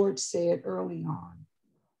what George said early on.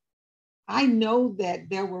 I know that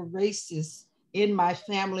there were racists in my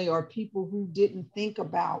family or people who didn't think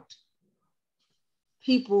about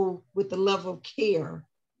people with the level of care,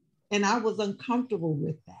 and I was uncomfortable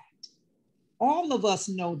with that. All of us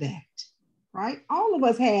know that, right? All of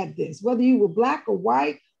us had this, whether you were Black or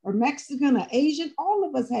white or Mexican or Asian, all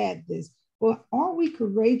of us had this. But are we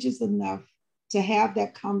courageous enough to have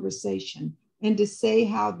that conversation and to say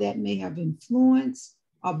how that may have influenced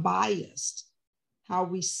or biased how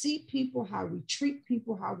we see people, how we treat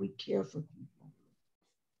people, how we care for people?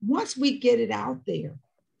 Once we get it out there,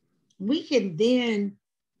 we can then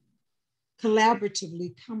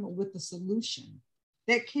collaboratively come up with a solution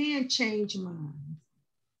that can change minds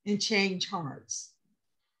and change hearts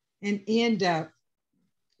and end up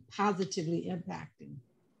positively impacting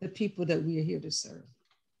the people that we are here to serve.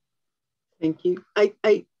 Thank you.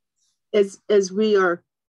 As we are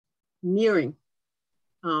nearing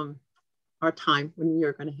our time when we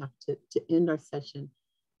are going to have to end our session,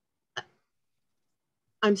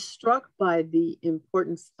 I'm struck by the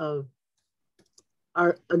importance of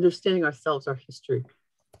our understanding ourselves, our history,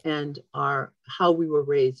 and how we were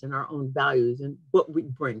raised and our own values and what we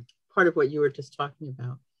bring. Part of what you were just talking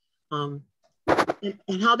about,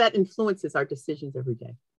 and how that influences our decisions every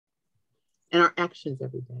day and our actions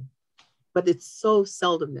every day. But it's so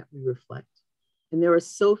seldom that we reflect. And there are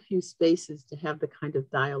so few spaces to have the kind of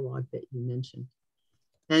dialogue that you mentioned.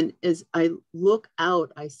 And as I look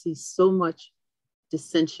out, I see so much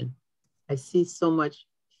dissension. I see so much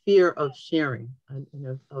fear of sharing,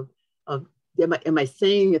 and of am I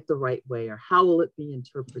saying it the right way, or how will it be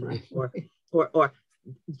interpreted, or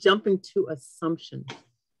jumping to assumptions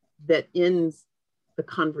that ends the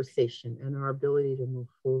conversation and our ability to move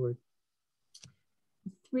forward.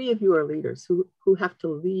 3 of you are leaders who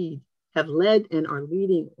have led and are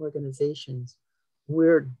leading organizations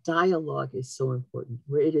where dialogue is so important,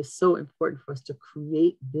 where it is so important for us to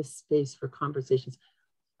create this space for conversations,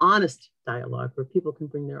 honest dialogue where people can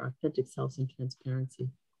bring their authentic selves and transparency.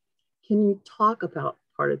 Can you talk about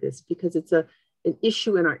part of this? Because it's an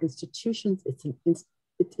issue in our institutions, it's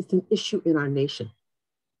an issue in our nation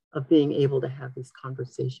of being able to have these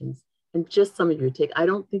conversations. And just some of your take, I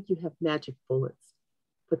don't think you have magic bullets,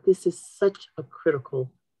 but this is such a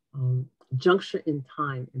critical juncture in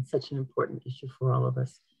time and such an important issue for all of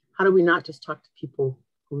us. How do we not just talk to people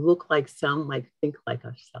who look like, sound like, think like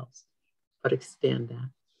ourselves, but expand that?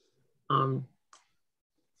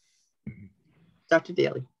 Dr.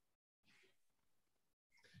 Daley.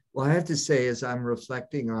 Well, I have to say, as I'm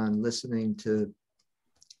reflecting on listening to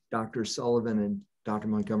Dr. Sullivan and Dr.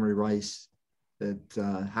 Montgomery Rice, that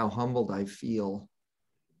how humbled I feel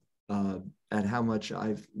at how much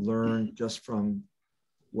I've learned just from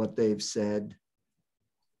what they've said,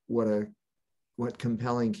 what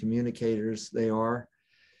compelling communicators they are.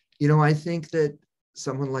 You know, I think that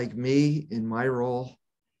someone like me in my role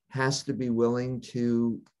has to be willing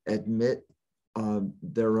to admit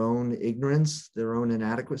their own ignorance, their own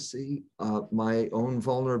inadequacy, my own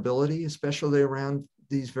vulnerability, especially around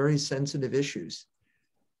these very sensitive issues.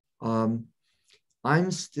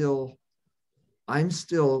 I'm still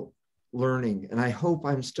learning, and I hope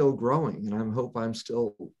I'm still growing, and I hope I'm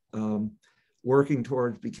still working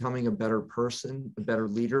towards becoming a better person, a better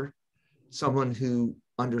leader, someone who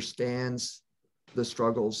understands the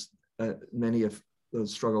struggles, many of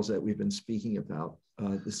those struggles that we've been speaking about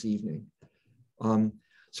this evening.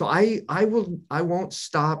 So I won't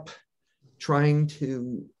stop trying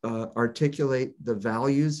to articulate the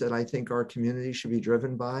values that I think our community should be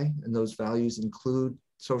driven by, and those values include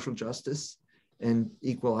social justice and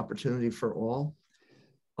equal opportunity for all.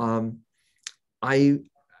 I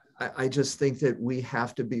just think that we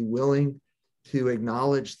have to be willing to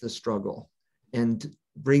acknowledge the struggle and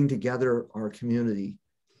bring together our community,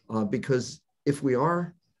 because if we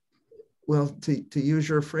are, well, to use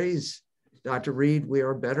your phrase, Dr. Reede, we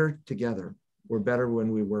are better together. We're better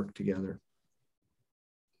when we work together.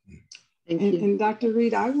 And Dr.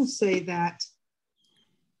 Reede, I will say that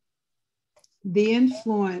the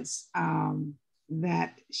influence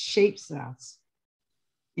that shapes us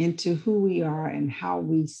into who we are and how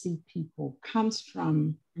we see people comes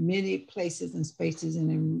from many places and spaces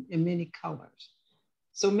and in many colors.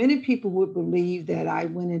 So many people would believe that I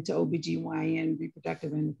went into OBGYN,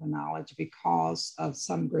 reproductive endocrinology, because of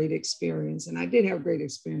some great experience. And I did have great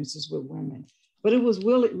experiences with women, but it was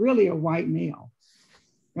really a white male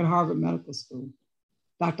at Harvard Medical School,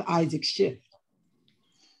 Dr. Isaac Schiff,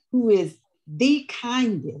 who is the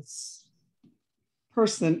kindest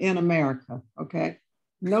person in America, okay?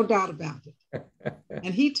 No doubt about it.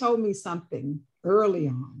 And he told me something early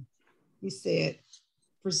on. He said,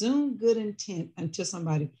 presume good intent until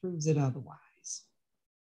somebody proves it otherwise.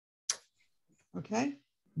 Okay?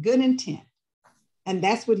 Good intent. And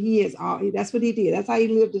that's what he is. That's what he did. That's how he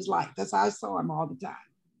lived his life. That's how I saw him all the time.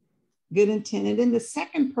 Good intent. And then the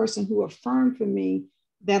second person who affirmed for me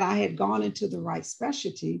that I had gone into the right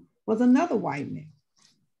specialty was another white male,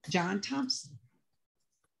 John Thompson,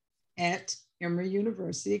 at Emory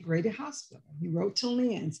University at Grady Hospital. He wrote to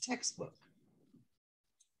Lynn's textbook.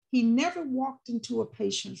 He never walked into a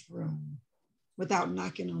patient's room without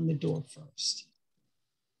knocking on the door first.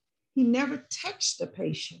 He never touched a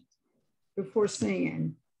patient before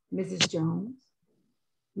saying, Mrs. Jones,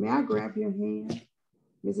 may I grab your hand?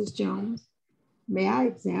 Mrs. Jones, may I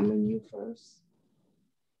examine you first?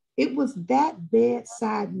 It was that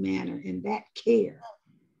bedside manner and that care,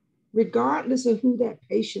 regardless of who that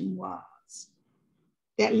patient was,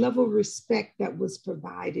 that level of respect that was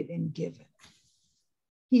provided and given.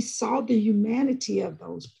 He saw the humanity of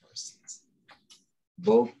those persons,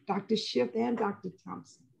 both Dr. Schiff and Dr.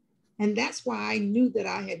 Thompson. And that's why I knew that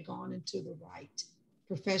I had gone into the right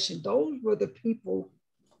profession. Those were the people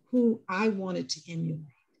who I wanted to emulate.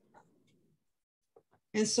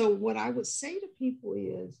 And so what I would say to people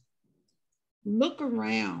is, look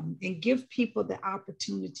around and give people the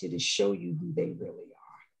opportunity to show you who they really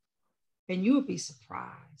are. And you will be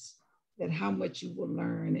surprised at how much you will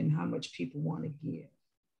learn and how much people want to give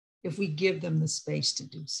if we give them the space to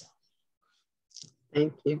do so.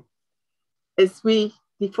 Thank you.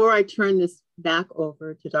 Before I turn this back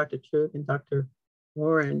over to Dr. Trug and Dr.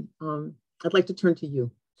 Warren, I'd like to turn to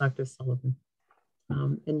you, Dr. Sullivan,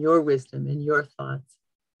 and your wisdom and your thoughts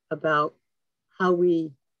about how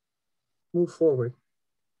we move forward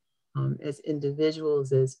as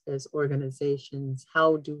individuals, as organizations.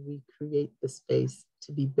 How do we create the space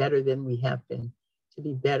to be better than we have been, to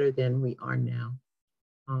be better than we are now,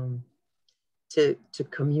 to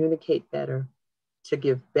communicate better, to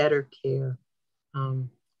give better care,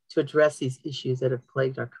 to address these issues that have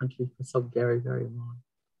plagued our country for so very, very long.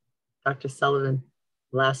 Dr. Sullivan,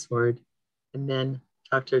 last word, and then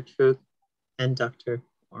Dr. Trug and Dr.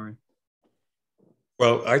 Warren.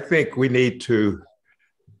 Well, I think we need to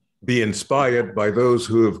be inspired by those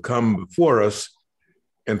who have come before us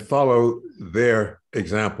and follow their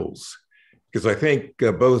examples. Because I think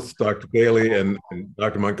both Dr. Daley and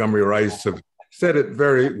Dr. Montgomery Rice have said it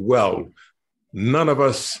very well. None of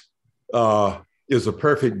us is a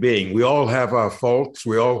perfect being. We all have our faults.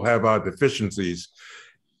 We all have our deficiencies.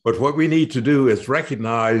 But what we need to do is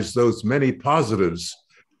recognize those many positives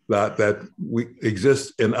that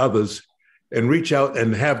exist in others and reach out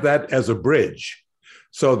and have that as a bridge.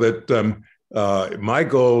 So that my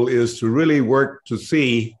goal is to really work to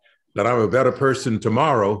see that I'm a better person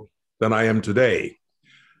tomorrow than I am today.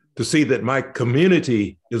 To see that my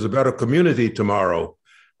community is a better community tomorrow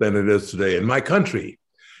than it is today. In my country,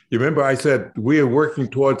 you remember I said we are working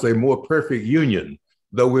towards a more perfect union,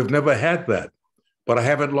 though we've never had that. But I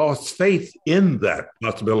haven't lost faith in that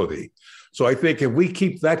possibility. So I think if we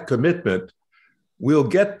keep that commitment, we'll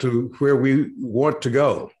get to where we want to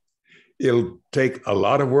go. It'll take a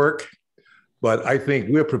lot of work, but I think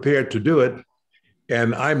we're prepared to do it.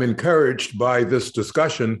 And I'm encouraged by this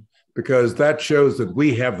discussion because that shows that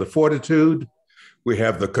we have the fortitude, we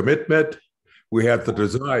have the commitment, we have the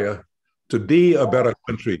desire to be a better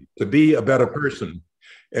country, to be a better person.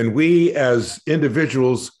 And we as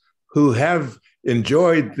individuals who have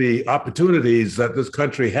enjoyed the opportunities that this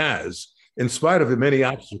country has, in spite of the many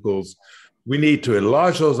obstacles, we need to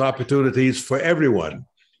enlarge those opportunities for everyone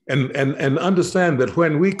and understand that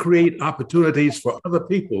when we create opportunities for other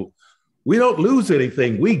people, we don't lose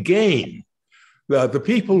anything, we gain. The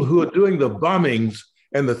people who are doing the bombings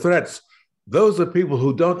and the threats, those are people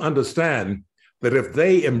who don't understand that if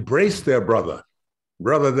they embrace their brother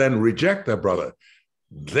rather than reject their brother,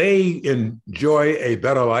 they enjoy a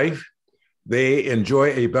better life, they enjoy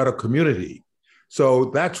a better community. So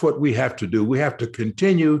that's what we have to do. We have to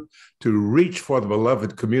continue to reach for the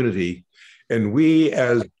beloved community. And we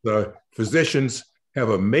as physicians have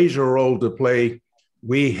a major role to play.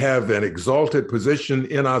 We have an exalted position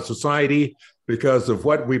in our society because of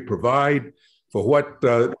what we provide, for what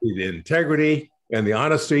the integrity and the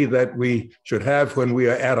honesty that we should have when we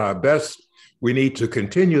are at our best. We need to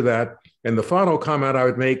continue that. And the final comment I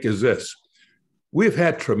would make is this. We've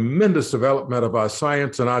had tremendous development of our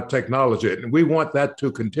science and our technology, and we want that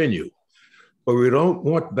to continue, but we don't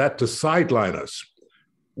want that to sideline us.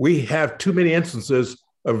 We have too many instances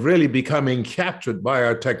of really becoming captured by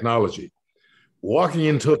our technology. Walking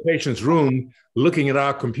into a patient's room, looking at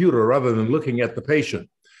our computer rather than looking at the patient.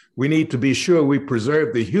 We need to be sure we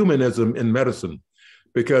preserve the humanism in medicine,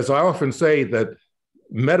 because I often say that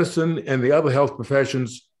medicine and the other health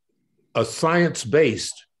professions are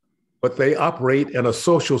science-based, but they operate in a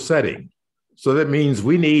social setting. So that means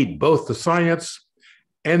we need both the science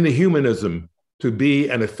and the humanism to be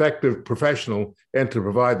an effective professional and to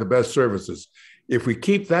provide the best services. If we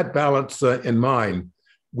keep that balance in mind,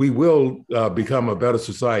 we will become a better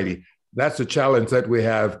society. That's a challenge that we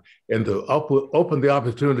have, and to open the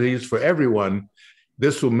opportunities for everyone,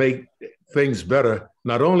 this will make things better,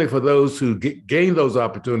 not only for those who gain those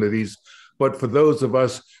opportunities, but for those of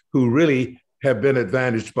us who really have been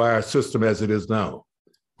advantaged by our system as it is now.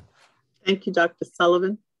 Thank you, Dr.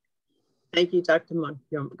 Sullivan. Thank you, Dr.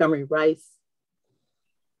 Montgomery Rice.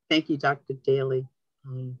 Thank you, Dr. Daley.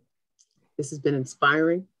 This has been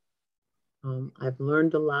inspiring. I've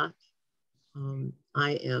learned a lot.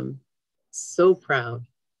 I am so proud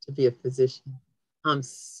to be a physician. I'm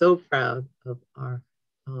so proud of our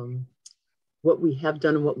what we have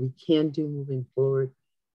done and what we can do moving forward.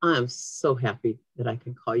 I am so happy that I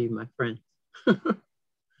can call you my friend.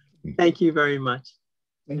 Thank you very much.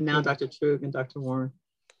 And now Dr. Trug and Dr. Warren.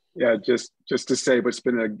 Yeah, just to say, but it's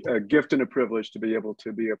been a gift and a privilege to be able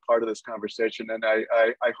to be a part of this conversation. And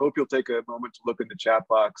I hope you'll take a moment to look in the chat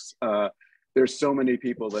box. There's so many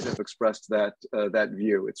people that have expressed that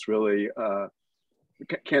view. It's really,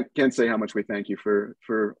 can't say how much we thank you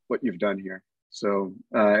for what you've done here. So,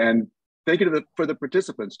 and thank you for the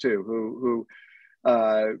participants too, who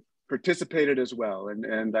participated as well.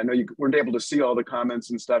 And I know you weren't able to see all the comments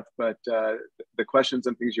and stuff, but the questions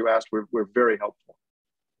and things you asked were very helpful.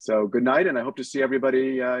 So good night, and I hope to see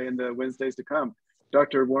everybody in the Wednesdays to come.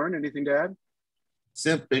 Dr. Warren, anything to add?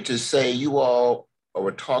 Simply to say you all are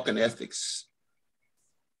talking ethics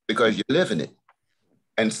because you're living it.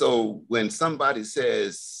 And so when somebody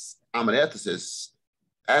says, I'm an ethicist,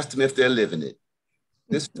 ask them if they're living it.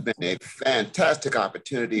 This has been a fantastic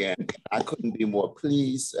opportunity, and I couldn't be more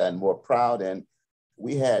pleased and more proud. And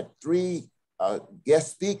we had 3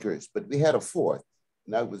 guest speakers, but we had a 4th,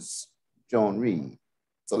 and that was Joan Reede.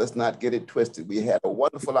 So let's not get it twisted. We had a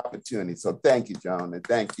wonderful opportunity. So thank you, Joan, and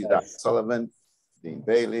thank you, Dr. Sullivan, Dean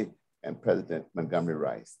Bailey, and President Montgomery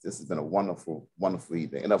Rice. This has been a wonderful, wonderful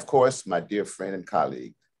evening. And of course, my dear friend and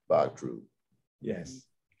colleague, Bob Trug. Yes.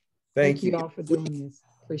 Thank you all for doing this.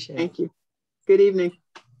 Appreciate it. Thank you. Good evening.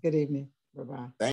 Good evening. Bye-bye.